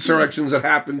insurrections that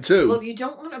happened too. Well, you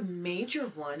don't want a major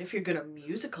one if you're going to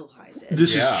musicalize it.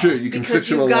 This Yeah. is true. You can Because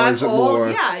you've got fictionalize it all, more.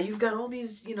 yeah, you've got all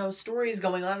these, stories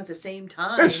going on at the same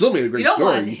time. And still made a great You don't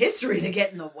story. want history to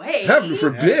get in the way. Heaven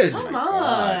forbid. Come Oh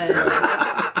on.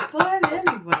 my But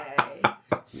anyway,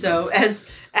 so as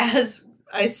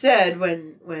I said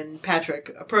when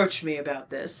Patrick approached me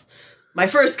about this, my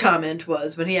first comment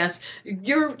was when he asked,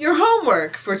 your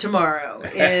homework for tomorrow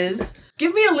is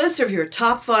give me a list of your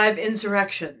top 5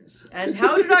 insurrections. And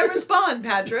how did I respond,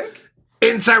 Patrick?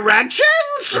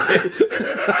 Insurrections?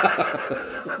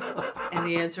 And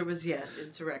the answer was yes,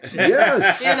 insurrection.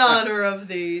 Yes. In honor of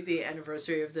the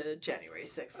anniversary of the January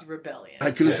 6th rebellion.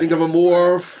 I couldn't think of a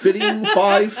more fitting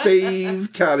 5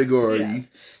 fave category. Yes.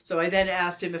 So I then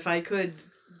asked him if I could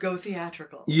go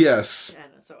theatrical. Yes.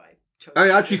 And so I chose. I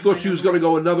actually thought she was going to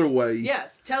go another way.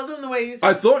 Yes, tell them the way you think.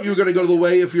 I thought you were going to go the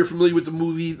way, if you're familiar with the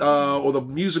movie or the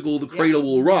musical The Cradle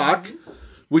Will Rock,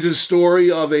 which is a story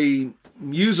of a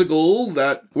musical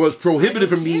that was prohibited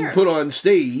from being put on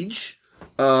stage.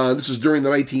 This is during the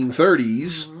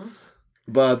 1930s.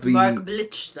 But Mark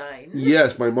Blitzstein.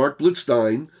 Yes, by Mark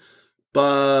Blitzstein.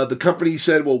 But the company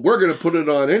said, well, we're going to put it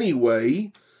on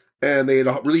anyway. And they had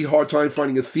a really hard time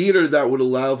finding a theater that would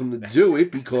allow them to do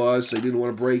it because they didn't want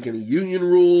to break any union Oh,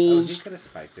 he rules could have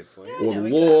spiked it for you. or Yeah, the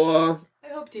we law. I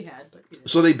hoped he had, but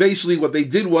So they basically, what they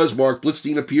did was Mark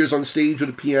Blitzstein appears on stage with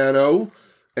a piano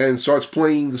and starts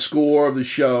playing the score of the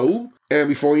show. And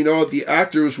before you know it, the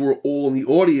actors were all in the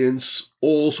audience,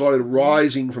 all started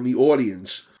rising from the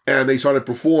audience. And they started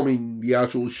performing the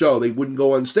actual show. They wouldn't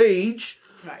go on stage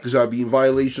because that would be in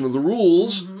violation of the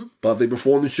rules. But they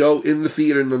performed the show in the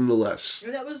theater nonetheless.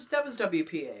 that was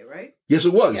WPA, right? Yes,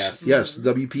 it was. Yes. Yes,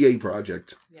 the WPA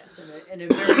project. Yes, and a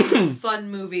very fun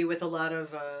movie with a lot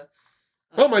of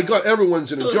Oh my God, everyone's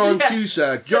in it. John yes,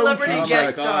 Cusack, celebrity Joan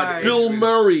guest Cusack, stars. Bill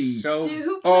Murray. So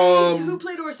who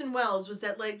played Orson Welles? Was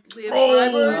that like Liam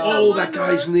Schreiber or someone? Oh, that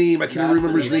guy's or? name. I can't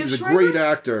remember his Was it name. Liam He's a Schreiber? great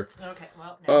actor. Okay,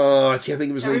 well, no. I can't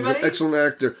think of his name. He's an Everybody? excellent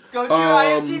actor. Go to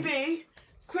IMDb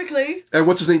quickly. And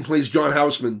what's his name plays John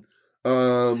Houseman.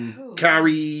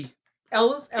 Carrie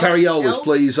Ellis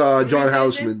plays John his name?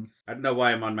 Houseman. I don't know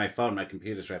why I'm on my phone. My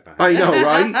computer's right behind. I know,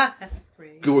 right?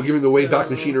 We're giving the Wayback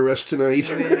Machine a rest tonight.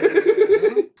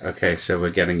 Okay, so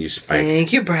we're getting you spiked.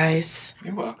 Thank you, Bryce.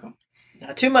 You're welcome.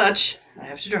 Not too much. I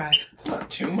have to drive. It's not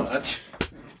too much.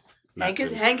 Hank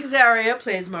Azaria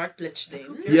plays Mark Blitzstein.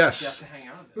 You have Yes. to hang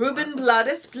on. Ruben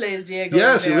Blades plays Diego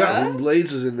Yes, and Rivera. Ruben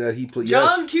Blades is in that. He plays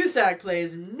John yes. Cusack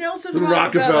plays Nelson The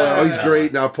Rockefeller. Rockefeller. Oh, he's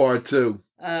great now, part 2.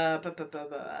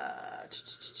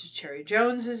 Cherry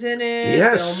Jones is in it.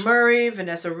 Yes. Bill Murray.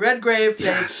 Vanessa Redgrave plays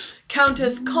Yes.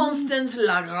 Countess Constance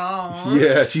Lagrange.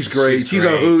 Yeah, she's great. She's a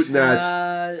great. hoot in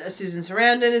that. Susan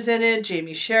Sarandon is in it.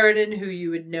 Jamie Sheridan, who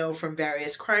you would know from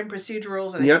various crime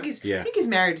procedurals. And Yep. I think he's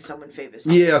married to someone famous.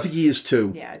 too. Yeah, I think he is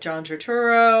too. Yeah, John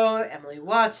Turturro, Emily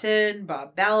Watson,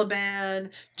 Bob Balaban,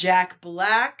 Jack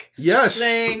Black Yes.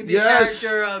 playing the yes.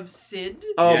 character of Sid,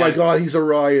 Oh my Yes. God, he's a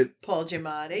riot. Paul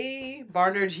Giamatti,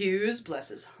 Barnard Hughes, bless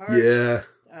his heart. Yeah.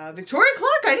 Victoria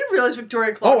Clark. I didn't realize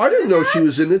Victoria Clark. Oh, I didn't know was she in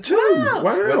was in it too. Wow.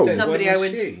 Wow. Some- Somebody What I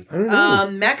was went- she? I don't know.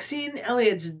 that. Maxine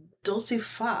Elliott's Dulcie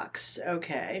Fox.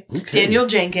 Okay. Daniel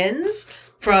Jenkins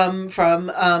from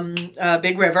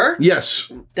Big River.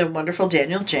 Yes. The wonderful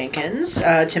Daniel Jenkins.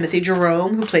 Timothy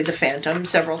Jerome, who played the Phantom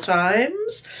several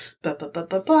times.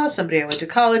 Somebody I went to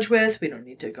college with. We don't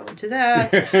need to go into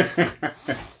that.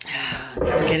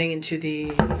 We're getting into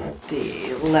the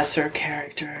lesser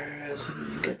characters.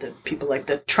 And you get the people like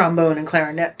the trombone and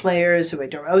clarinet players who I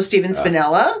don't know. Oh, Stephen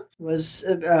Spinella was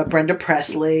Brenda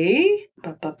Presley.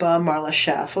 Marla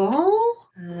Schaffel.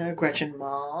 Gretchen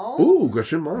Mol. Ooh,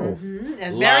 Gretchen Mol. Mm-hmm.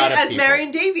 As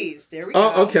Marion Davies. There we go.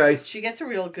 Oh, okay. She gets a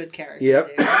real good character.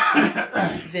 Yep.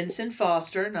 There. Vincent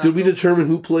Foster. Did we determine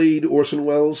who played Orson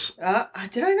Welles?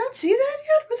 Did I not see that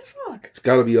yet? What the fuck? It's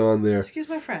got to be on there. Excuse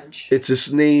my French. It's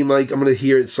this name, like, I'm going to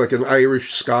hear it's like an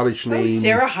Irish, Scottish name. Oh,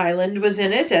 Sarah Hyland was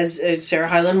in it as Sarah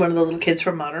Hyland, one of the little kids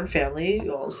from Modern Family,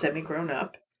 all semi-grown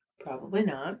up. Probably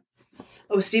not.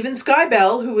 Oh, Stephen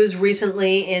Skybell, who was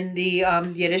recently in the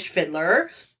Yiddish Fiddler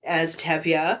as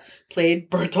Tevye,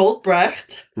 played Bertolt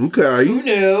Brecht. Okay. Who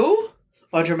knew?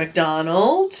 Audra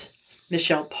McDonald,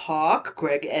 Michelle Park,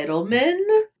 Greg Edelman.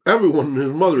 Everyone and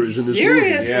his mother is in this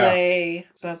Seriously. movie.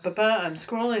 I'm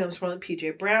scrolling.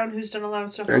 PJ Brown, who's done a lot of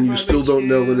stuff. And you still don't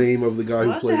know the name of the guy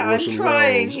who played Orson Welles. I'm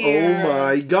trying here. Oh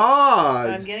my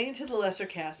God. I'm getting into the lesser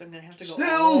cast. I'm going to have to go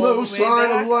Still no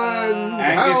sign of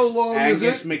land. How long is it?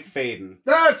 Angus McFadden.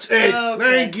 That's it. Okay.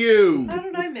 Thank you. How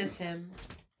did I miss him?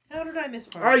 How did I miss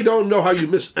Marcus? I don't know how you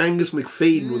miss Angus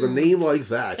McFadden with a name like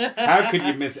that. How could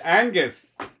you miss Angus?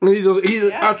 He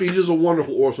does a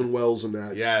wonderful Orson Welles in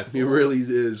that. Yes. He really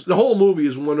is. The whole movie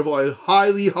is wonderful. I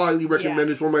highly, highly recommend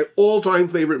it. It's one of my all-time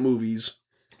favorite movies.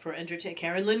 For entertainment,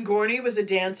 Karen Lynn Gorney was a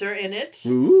dancer in it.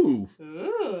 Ooh.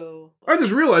 I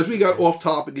just realized we got off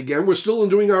topic again. We're still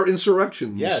doing our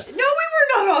insurrections. Yes. No, we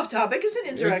were not off topic. It's an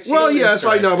insurrection. Well, yes,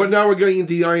 I know, but now we're getting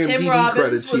into the IMDb Tim Robbins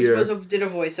credits here. did a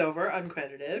voiceover,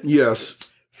 uncredited. Yes.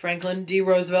 Franklin D.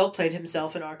 Roosevelt played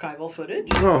himself in archival footage.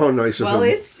 Oh, how nice of him. Well,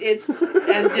 it's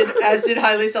as did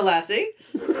Haile Selassie.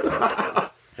 Hi,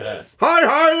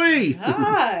 Haile!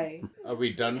 Hi. Are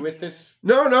we done with this?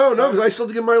 No, because I still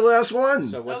have to get my last one.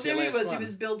 So what's your last one? He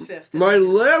was billed fifth. My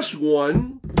last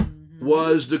one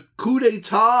was the coup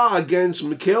d'etat against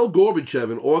Mikhail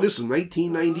Gorbachev in August of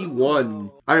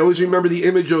 1991. I always remember the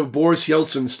image of Boris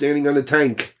Yeltsin standing on a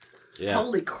tank. Yeah.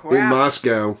 Holy crap. In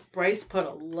Moscow. Bryce put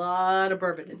a lot of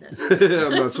bourbon in this.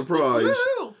 I'm not surprised.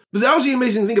 But that was the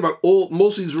amazing thing about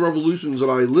most of these revolutions that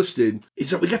I listed, is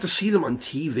that we got to see them on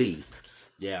TV.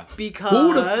 Yeah. Because who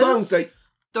would have thunk that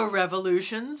the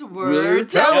revolutions were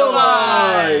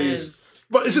televised.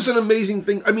 But it's just an amazing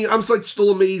thing. I mean, I'm like still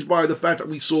amazed by the fact that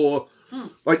we saw,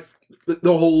 like,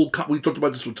 the whole, we talked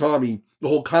about this with Tommy, the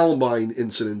whole Columbine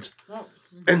incident. Oh.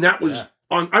 And that was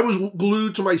on, I was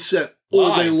glued to my set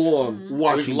all day long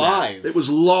watching live. It was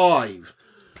live.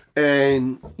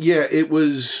 And, yeah, it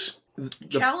was...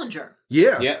 Challenger.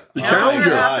 Yeah. The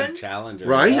Challenger. Challenger.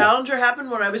 Right? Challenger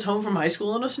happened when I was home from high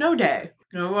school on a snow day.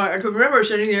 You know, I could remember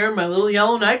sitting there in my little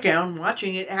yellow nightgown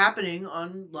watching it happening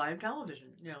on live television.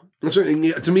 You know.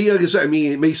 To me, like I said, I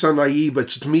mean, it may sound naive, but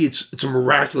to me, it's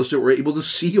miraculous that we're able to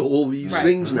see all these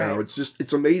things now. It's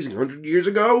it's amazing. 100 years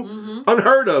ago,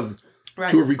 unheard of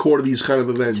to have recorded these kind of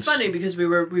events. It's funny because we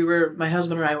were my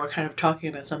husband and I were kind of talking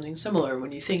about something similar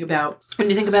when you think about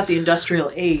the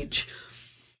industrial age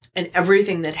and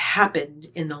everything that happened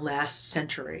in the last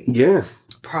century. Yeah.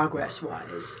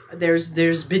 Progress-wise,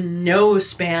 there's been no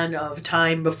span of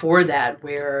time before that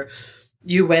where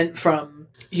you went from,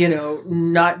 you know,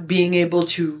 not being able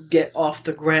to get off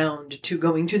the ground to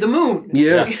going to the moon.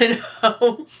 Yeah. You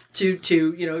know,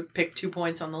 to you know, pick 2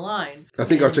 points on the line. I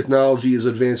think our technology is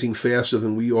advancing faster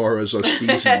than we are as a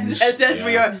species. as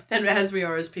we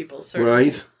are as people, certainly.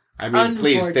 Right? I mean,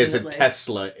 please, there's a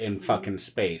Tesla in fucking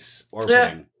space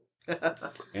orbiting.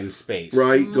 In space.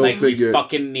 Right, go figure. We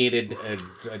fucking needed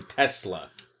a Tesla.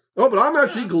 Oh, but I'm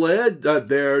actually glad that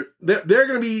they're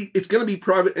going to be, it's going to be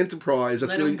private enterprise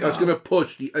that's going to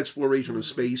push the exploration of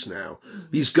space now.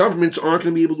 These governments aren't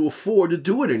going to be able to afford to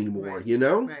do it anymore, you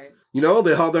know? Right. You know,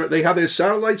 they have their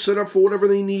satellites set up for whatever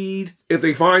they need. If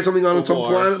they find something on some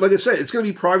planet, like I said, it's going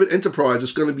to be private enterprise.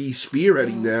 It's going to be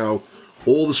spearheading now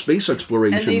all the space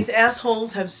exploration. And these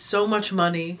assholes have so much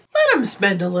money. Let them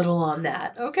spend a little on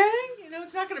that, okay? You know,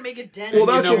 it's not going to make a dent. Well,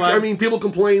 that's what I mean. People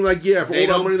complain like, for all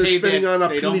that money they're spending on a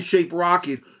penis-shaped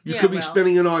rocket, you could be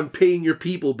spending it on paying your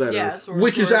people better,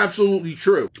 which is absolutely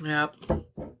true. Yep.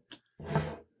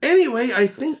 Anyway, I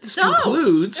think this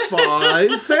concludes 5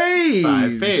 faves.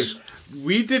 5 faves.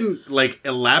 We didn't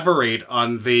elaborate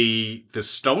on the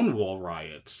Stonewall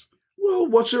riots. Well,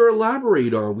 what's there to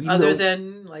elaborate on? Other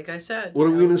than, like I said, what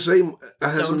are we going to say?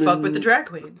 Don't fuck with the drag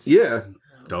queens. Yeah.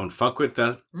 Don't fuck with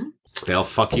the... They'll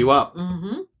fuck you up.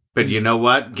 Mm-hmm. But you know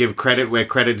what? Give credit where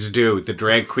credit's due. The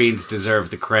drag queens deserve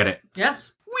the credit.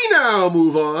 Yes. We now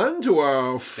move on to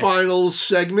our final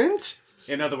segment.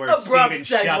 In other words, Abrupt Steven,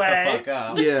 shut the segue. fuck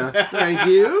up. Yeah, thank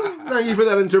you. Thank you for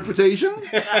that interpretation.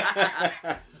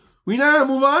 We now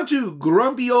move on to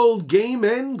Grumpy Old Gay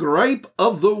Men Gripe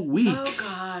of the Week. Oh,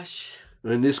 gosh.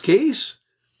 In this case,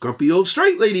 Grumpy Old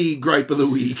Straight Lady Gripe of the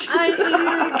Week.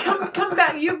 Come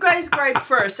back. You guys gripe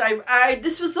first.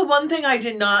 This was the one thing I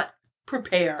did not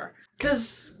prepare.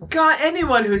 Because, God,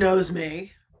 anyone who knows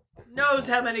me knows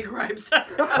how many gripes I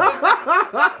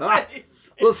have.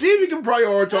 We'll see if we can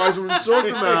prioritize them and sort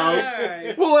them out.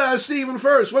 Right. We'll ask Stephen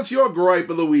first. What's your gripe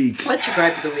of the week? What's your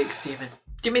gripe of the week, Stephen?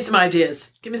 Give me some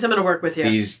ideas. Give me something to work with here.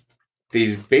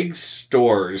 These big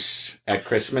stores at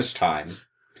Christmas time.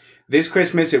 This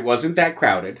Christmas, it wasn't that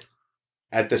crowded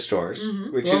at the stores,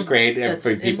 which is great.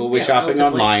 People were shopping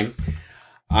online.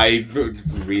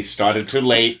 We started too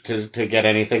late to get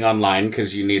anything online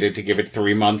because you needed to give it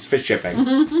 3 months for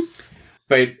shipping.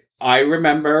 But I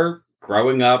remember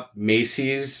growing up,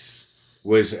 Macy's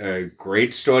was a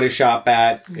great store to shop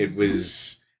at. It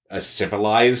was a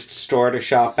civilized store to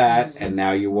shop at. And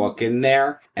now you walk in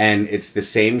there and it's the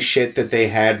same shit that they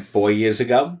had 4 years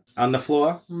ago on the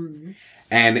floor.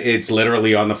 And it's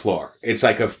literally on the floor. It's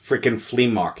like a freaking flea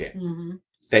market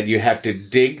that you have to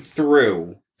dig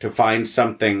through to find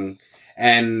something.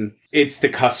 And it's the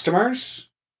customers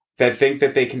that think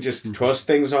that they can just toss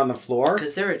things on the floor.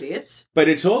 Because they're idiots. But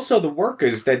it's also the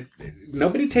workers that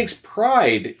nobody takes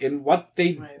pride in what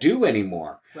they do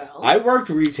anymore. Well, I worked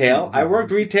retail. I worked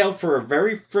retail for a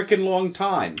very freaking long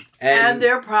time. And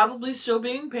they're probably still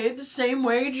being paid the same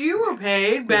wage you were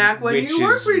paid back when you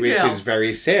worked retail. Which is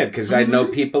very sad, because I know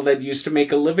people that used to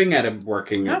make a living out of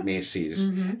working at Macy's.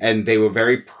 And they were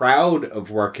very proud of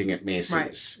working at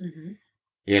Macy's. Right.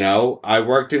 You know, I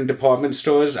worked in department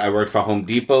stores. I worked for Home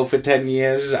Depot for 10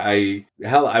 years. I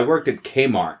worked at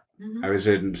Kmart. I was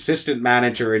an assistant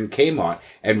manager in Kmart,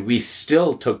 and we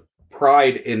still took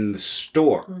pride in the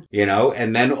store, you know?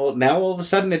 And then now all of a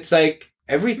sudden it's like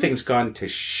everything's gone to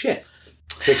shit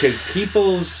because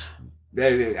people's,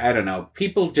 I don't know,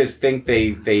 people just think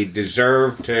they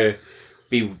deserve to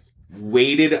be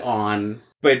waited on,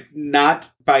 but not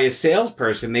by a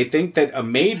salesperson. They think that a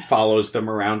maid follows them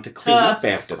around to clean up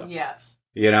after them. Yes.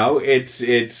 You know, it's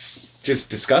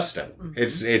just disgusting.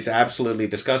 It's absolutely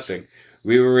disgusting.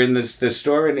 We were in this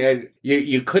store and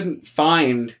you couldn't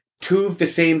find two of the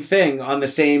same thing on the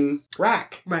same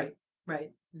rack. Right.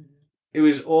 It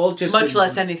was all just much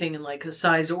less anything in like a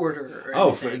size order.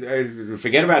 Or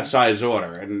forget about size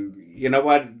order. And you know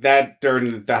what? That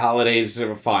during the holidays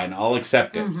are fine. I'll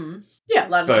accept it. Yeah, a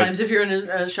lot of times if you're in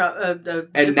a shop,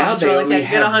 and now they like only that, you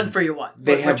get a hunt for your what?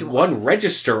 They have one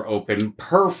register open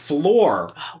per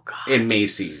floor. Oh God! In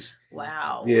Macy's.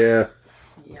 Wow. Yeah.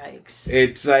 Yikes!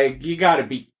 It's like you got to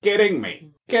be kidding me.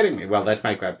 Well, that's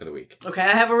my gripe of the week. Okay,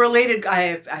 I have a related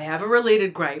gripe.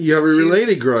 You have a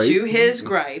related gripe to his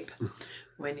gripe.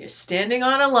 When you're standing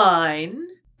on a line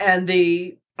and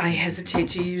I hesitate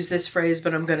to use this phrase,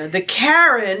 but the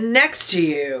Karen next to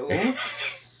you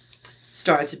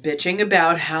starts bitching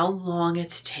about how long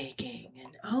it's taking.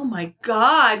 And oh my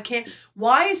God,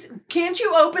 can't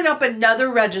you open up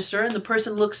another register and the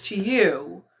person looks to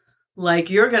you like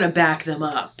you're going to back them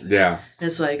up? Yeah.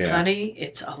 It's like, honey,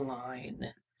 it's a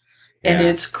line. And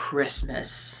it's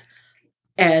Christmas.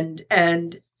 And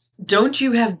don't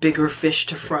you have bigger fish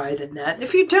to fry than that? And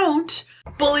if you don't,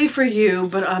 bully for you,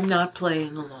 but I'm not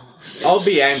playing along. I'll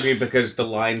be angry because the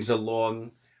lines are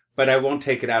long, but I won't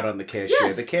take it out on the cashier.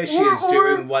 Yes. The cashier is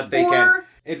doing what they can.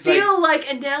 It's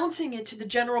like announcing it to the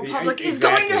general public is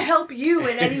going to help you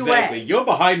in any way. You're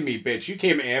behind me, bitch. You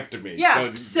came after me.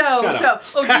 Yeah. So, do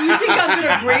you think I'm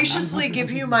going to graciously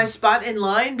give you my spot in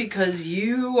line because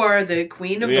you are the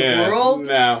queen of the world?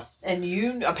 No. And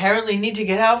you apparently need to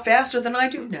get out faster than I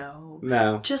do? No.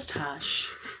 No. Just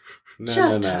hush. No,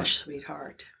 hush,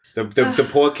 sweetheart. The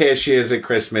poor cashiers at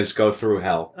Christmas go through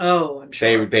hell. Oh, I'm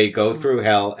sure. They go through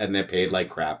hell and they're paid like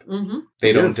crap.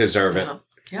 They don't deserve it.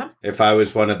 Yeah. If I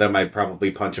was one of them, I'd probably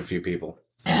punch a few people.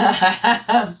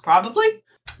 Probably.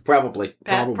 Probably.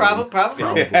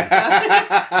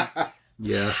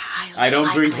 Yeah. I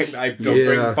don't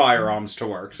bring firearms to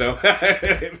work, so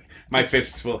my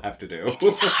fists will have to do. It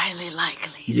is highly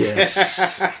likely.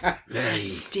 Yes. That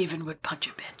Stephen would punch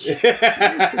a bitch.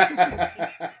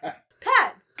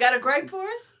 Pat, got a gripe for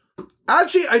us?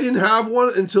 Actually, I didn't have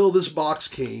one until this box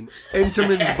came.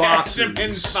 Entenmann's boxes.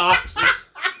 Entenmann's boxes.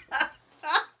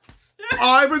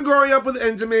 I've been growing up with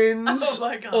Entenmann's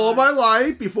all my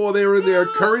life before they were in their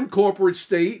current corporate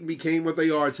state and became what they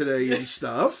are today and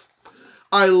stuff.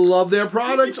 I love their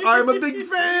products. I'm a big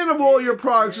fan of all your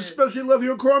products, especially love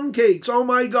your crumb cakes. Oh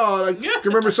my God. I can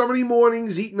remember so many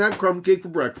mornings eating that crumb cake for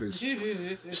breakfast.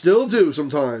 Still do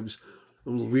sometimes.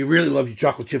 We really love your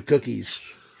chocolate chip cookies.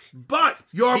 But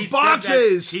your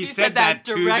boxes. He said that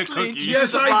to the cookies.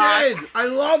 Yes, I did. I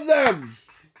love them.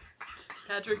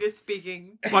 Patrick is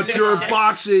speaking. But your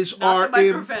boxes are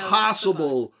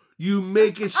impossible. You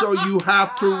make it so you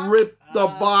have to rip the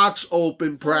box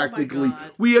open practically.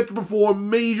 We have to perform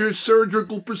major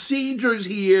surgical procedures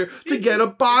here to get a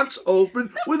box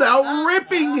open without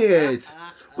ripping it.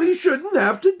 We shouldn't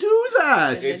have to do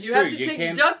that. And you have to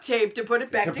take duct tape to put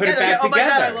it back together. Oh my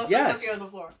God, I love that cookie on the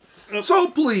floor. So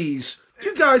please,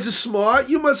 you guys are smart.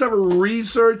 You must have a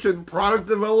research and product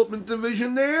development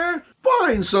division there.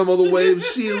 Find some other way of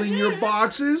sealing your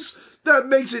boxes that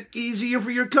makes it easier for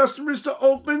your customers to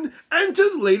open and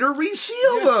to later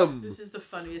reseal them. This is the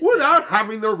funniest without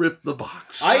having to rip the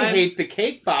box. I hate the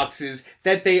cake boxes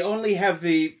that they only have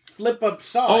the flip up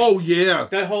side. Oh, yeah.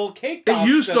 The whole cake box It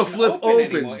used to flip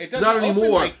open. It Not anymore.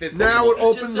 Like this now anymore.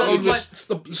 it opens on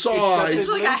the side. It's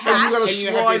like a and hatch. you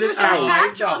gotta slide it out.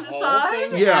 Hatch on the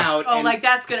side? Yeah. Oh, like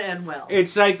that's gonna end well.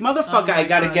 It's like, motherfucker, I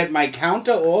gotta get my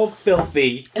counter all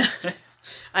filthy.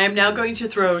 I am now going to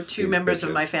throw two members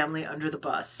of my family under the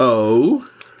bus. Oh.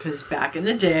 Because back in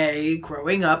the day,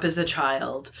 growing up as a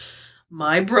child,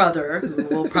 my brother,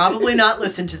 who will probably not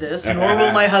listen to this, nor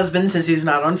will my husband, since he's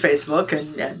not on Facebook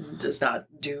and does not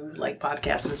do like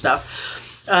podcasts and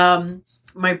stuff,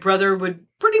 my brother would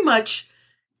pretty much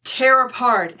tear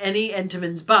apart any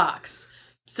Entenmann's box.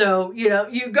 So, you know,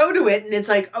 you go to it and it's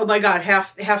like, oh my God,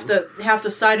 half the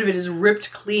side of it is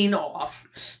ripped clean off.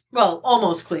 Well,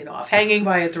 almost clean off, hanging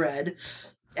by a thread.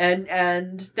 And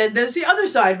then there's the other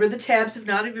side where the tabs have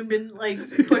not even been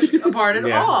like pushed apart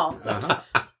at all. Uh-huh.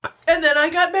 And then I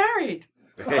got married.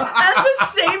 And the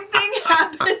same thing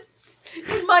happens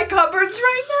in my cupboards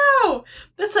right now.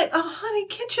 That's like, oh honey,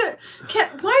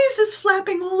 why is this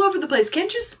flapping all over the place?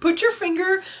 Can't you put your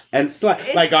finger and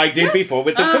like I did before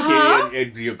with the cookie,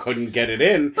 and you couldn't get it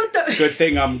in. But good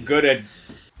thing I'm good at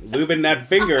lubing that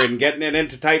finger and getting it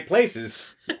into tight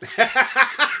places.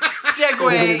 Segue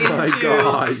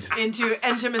into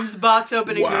Entenmann's box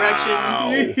opening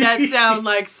directions that sound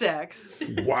like sex.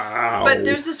 Wow. But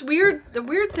there's the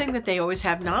weird thing that they always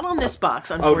have, not on this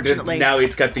box, unfortunately. Oh, now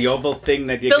it's got the oval thing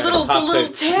that you the little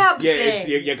tab thing.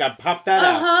 You got to pop that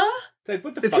out. It's like,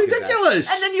 what the fuck ridiculous. Is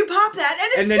that? And then you pop that,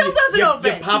 and it still doesn't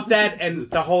open. You pop that,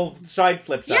 and the whole side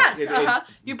flips up. Yes,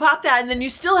 you pop that, and then you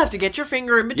still have to get your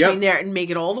finger in between there and make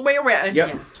it all the way around.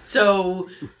 Yep. Yeah. So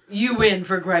you win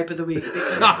for Gripe of the Week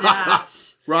because that...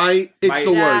 Right? It's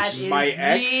the worst.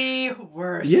 The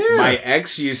worst. Yeah. My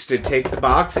ex used to take the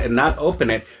box and not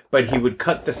open it, but he would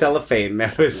cut the cellophane.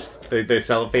 That was the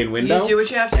cellophane window. You do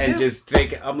what you have to do. And just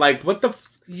take it. I'm like, what the...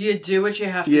 You do what you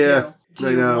have to do. Do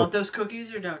you want those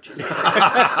cookies or don't you? And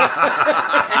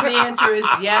the answer is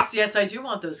yes, I do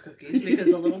want those cookies because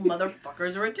the little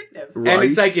motherfuckers are addictive. Right. And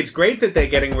it's like, it's great that they're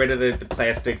getting rid of the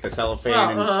plastic, the cellophane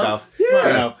and stuff. Yeah.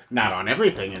 You know, not on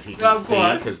everything as he can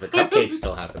see because the cupcakes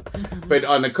still have them. But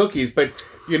on the cookies, but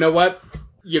you know what?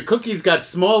 Your cookies got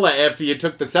smaller after you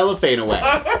took the cellophane away.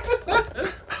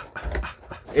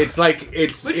 It's like,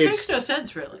 Which makes no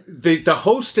sense, really. The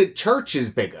host at church is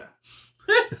bigger.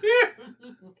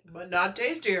 But not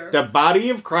tastier. The body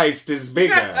of Christ is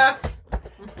bigger.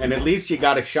 And at least you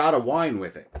got a shot of wine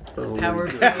with it. Oh power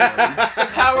of cooking. The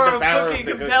power of cooking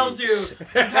compels you.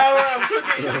 The power of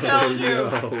cooking compels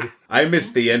you. I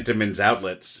miss the Entenmann's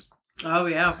outlets. Oh,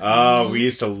 yeah. Oh, we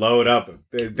used to load up.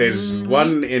 There's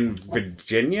one in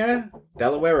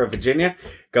Delaware or Virginia,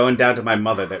 going down to my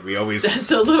mother that we always...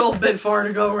 That's a little bit far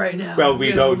to go right now. Well,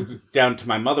 we go down to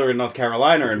my mother in North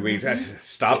Carolina and we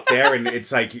stop there and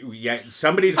it's like,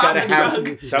 somebody's got to have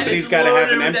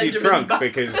an empty trunk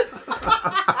because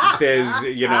there's,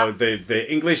 the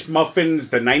English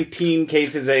muffins, the 19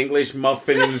 cases of English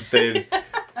muffins, the...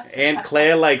 Aunt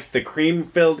Claire likes the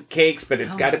cream-filled cakes, but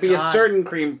it's got to be a certain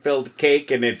cream-filled cake,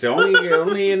 and it's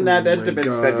only in that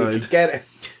Entenmann's that you can get it.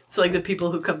 It's like the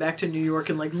people who come back to New York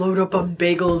and like load up on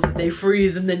bagels that they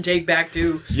freeze and then take back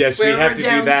to we have to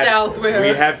do that. South we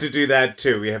have to do that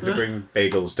too. We have to bring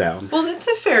bagels down. Well, that's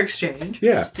a fair exchange.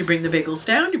 Yeah, you bring the bagels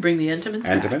down, you bring the Entenmann's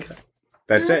back.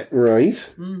 That's it. Right.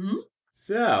 Mm-hmm.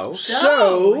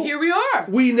 So here we are.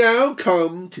 We now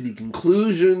come to the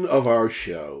conclusion of our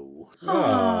show.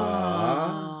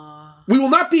 Aww. We will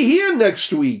not be here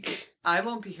next week. I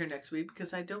won't be here next week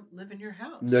because I don't live in your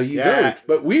house. No, you don't.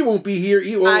 But we won't be here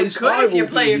either. I could if you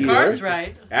play your cards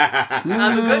right.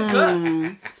 I'm a good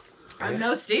cook. I'm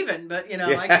no Steven, but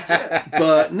I can do it.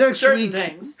 But next week,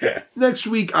 things. next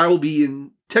week I will be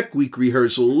in Tech Week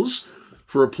rehearsals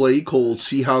for a play called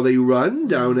See How They Run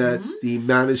down at the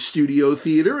Manus Studio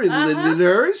Theater in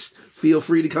Lindenhurst. Feel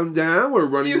free to come down. We're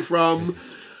running from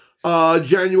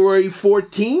January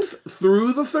 14th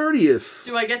through the 30th.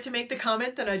 Do I get to make the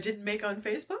comment that I didn't make on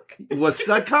Facebook? What's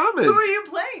that comment? Who are you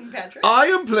playing, Patrick? I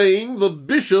am playing the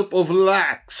Bishop of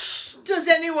Lax. Does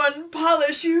anyone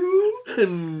polish you?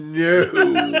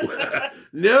 No.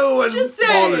 No one Just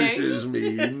saying. polishes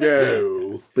me.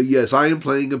 No. But yes, I am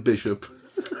playing a bishop.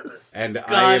 And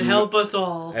God help us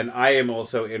all. And I am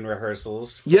also in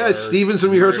rehearsals. For Yes, Steven's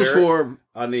in rehearsals for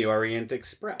On the Orient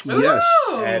Express. Yes.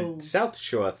 At South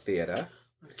Shore Theater.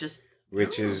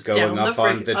 Which is going up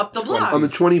the block. On the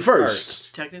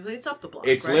 21st. Technically, it's up the block.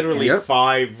 It's right? literally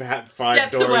five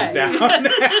steps doors away. down.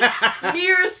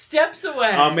 Mere steps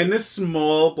away. I'm in the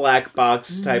small black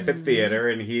box type of theater,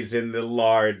 and he's in the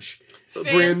large,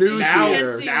 brand new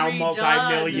theater. Now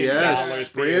multi-million dollars.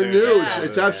 Brand new. Yeah.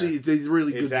 It's actually they did a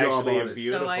really good job on it.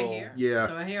 So I hear. Yeah.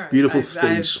 So I hear. Beautiful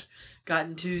space. I've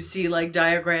gotten to see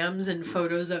diagrams and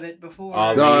photos of it before.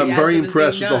 I'm very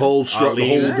impressed with the whole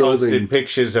building. Posted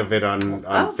pictures of it on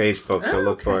Facebook, so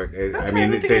look for it. I mean,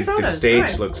 the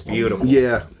stage looks beautiful.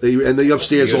 Yeah, and the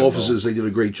upstairs offices they did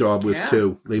a great job with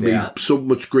too. They made so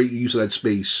much great use of that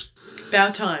space.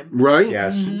 About time, right?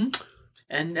 Yes. Mm-hmm.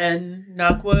 And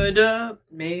knock wood,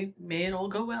 may it all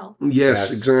go well.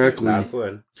 Yes, exactly. Knock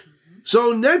wood.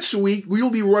 So next week we will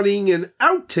be running an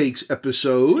outtakes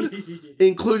episode,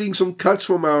 including some cuts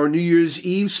from our New Year's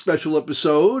Eve special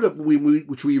episode, in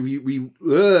which we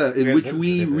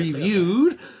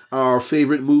reviewed our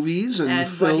favorite movies and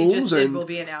films and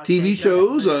TV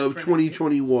shows of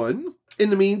 2021. In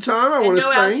the meantime, I want to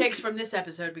thank outtakes from this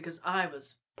episode because I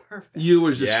was perfect. You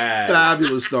were just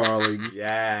fabulous, darling.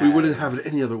 Yeah, we wouldn't have it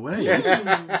any other way.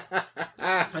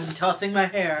 I'm tossing my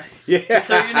hair. Just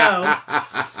so you know.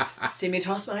 See me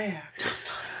toss my hair.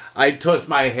 Toss. I toss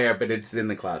my hair, but it's in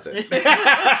the closet.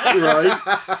 Right?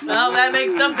 Well, that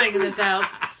makes something in this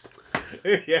house.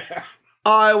 Yeah.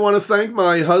 I want to thank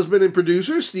my husband and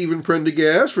producer, Stephen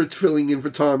Prendergast, for filling in for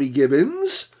Tommy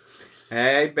Gibbons.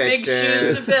 Hey, big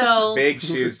shoes to fill. Big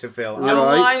shoes to fill. No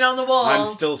line on the wall. I'm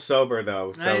still sober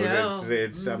though, so I know.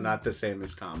 I'm not the same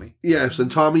as Tommy. Yes, and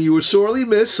Tommy, you were sorely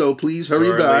missed, so please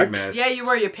hurry back. Missed. Yeah, you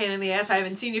were. You pain in the ass. I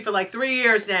haven't seen you for 3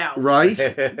 years now. Right,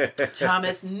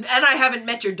 Thomas, and I haven't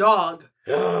met your dog.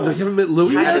 No, you haven't met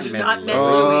Louis? I have not met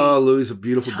Louis. Oh, Louis is a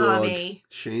beautiful Tommy. dog.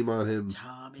 Shame on him.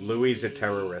 Tommy. Louis a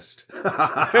terrorist. But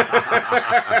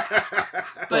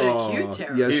a cute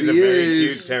terrorist. Yes, he's he a very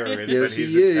is. cute terrorist. Yes, but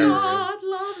he's he a is. God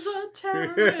loves a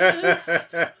terrorist.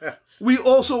 We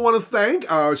also want to thank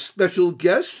our special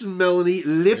guest, Melanie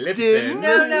Lipton.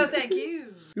 No, thank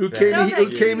you. Who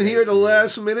came in here at the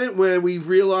last minute when we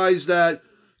realized that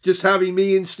just having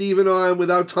me and Steven on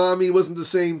without Tommy wasn't the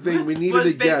same thing. We needed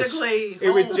a guest.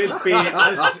 It would just be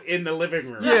us in the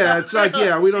living room. Yeah, it's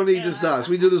we don't need just us.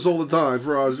 We do this all the time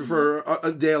for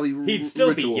a daily He'd still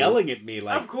ritual. be yelling at me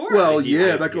Of course. Well,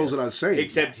 yeah, that goes without saying.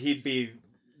 Except he'd be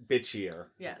bitchier.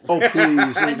 Yes. Oh,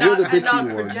 please. and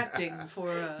not projecting for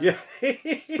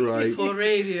right. for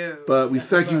radio. But we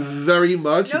thank you very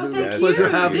much. No, It's been a thank pleasure you.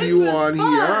 having This you was on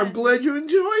fun. here. I'm glad you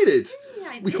enjoyed it.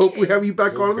 We hope we have you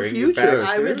back on in the future.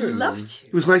 I would love to.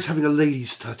 It was nice having a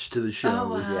ladies' touch to the show.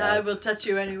 Oh, I will touch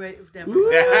you anyway. Never Ooh.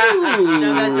 mind.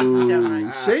 No, that doesn't sound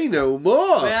right. Say no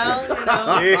more.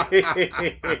 Well,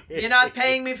 you're not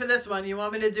paying me for this one. You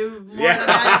want me to do more than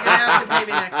that? You're going to have to pay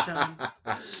me next time.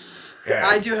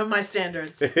 I do have my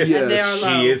standards. Yes. And they are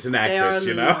low. She is an actress,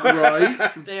 you know?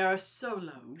 Right? They are so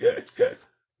low.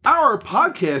 Our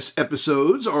podcast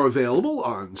episodes are available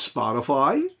on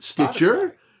Spotify,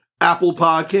 Stitcher, Apple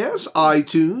Podcasts,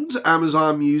 iTunes,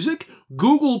 Amazon Music,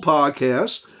 Google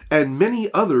Podcasts, and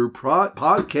many other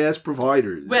podcast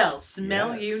providers. Well,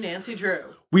 smell you, Nancy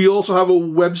Drew. We also have a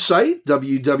website,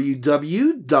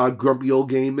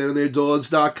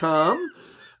 www.grumpyoldgamemenandtheirdogs.com.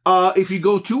 If you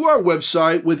go to our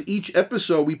website, with each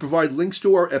episode, we provide links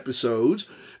to our episodes,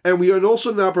 and we are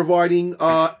also now providing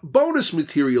bonus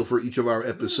material for each of our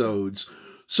episodes.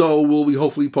 So we'll be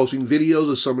hopefully posting videos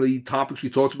of some of the topics we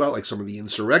talked about, like some of the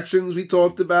insurrections we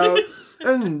talked about,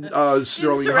 and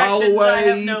Sterling Holloway. I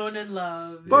have known and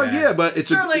loved. But but it's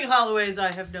Sterling Holloways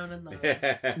I have known and loved.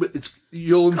 But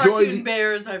you'll enjoy Cartoon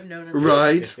bears I've known and loved.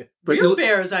 Right. But Real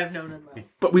bears I've known and loved.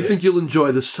 But we think you'll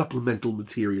enjoy the supplemental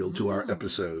material to our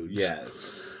episodes.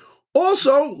 Yes.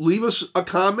 Also, leave us a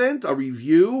comment, a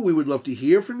review. We would love to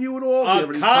hear from you at all. If you have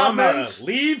any comments.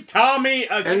 Leave Tommy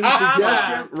a any comment.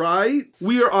 suggestion, right?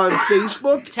 We are on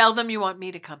Facebook. Tell them you want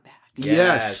me to come back.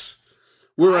 Yes.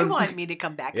 I wanted me to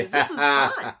come back because this was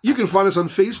fun. You can find us on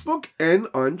Facebook and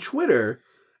on Twitter.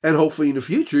 And hopefully in the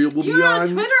future we'll You're be on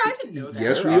Twitter? I didn't know that.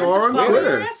 Yes, we are on Twitter.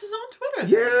 Your ass is on Twitter.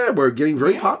 Yeah, we're getting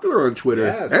very popular on Twitter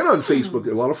and on Facebook.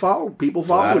 A lot of people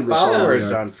following us.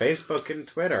 Followers on Facebook and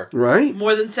Twitter. Right?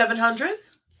 More than 700?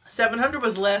 700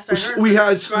 was the last I heard.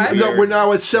 We're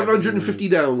now at 750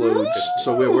 downloads,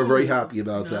 so we're very happy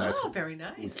about that. Oh, very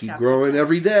nice. We keep growing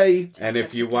every day. And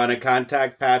if you want to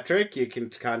contact Patrick, you can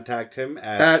contact him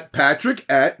at Patrick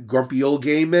at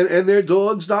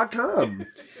grumpyoldgaymenandtheirdogs.com.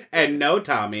 And no,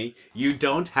 Tommy, you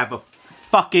don't have a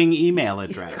fucking email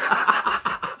address.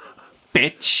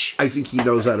 Bitch. I think he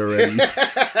knows that already.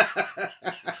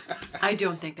 I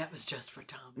don't think that was just for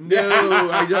Tom.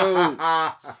 No, I don't.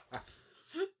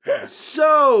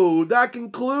 So that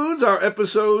concludes our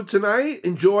episode tonight.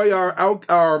 Enjoy our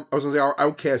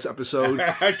Outcast episode.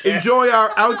 Enjoy our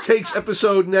Outtakes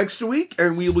episode next week,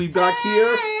 and we'll be back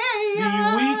here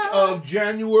the week of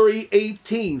January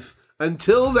 18th.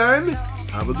 Until then,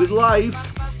 have a good life.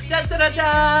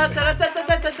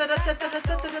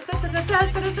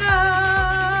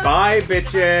 Bye,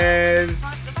 bitches.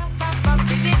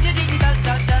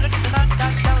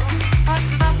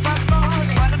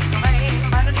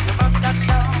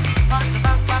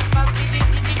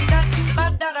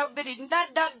 Da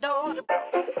da da da.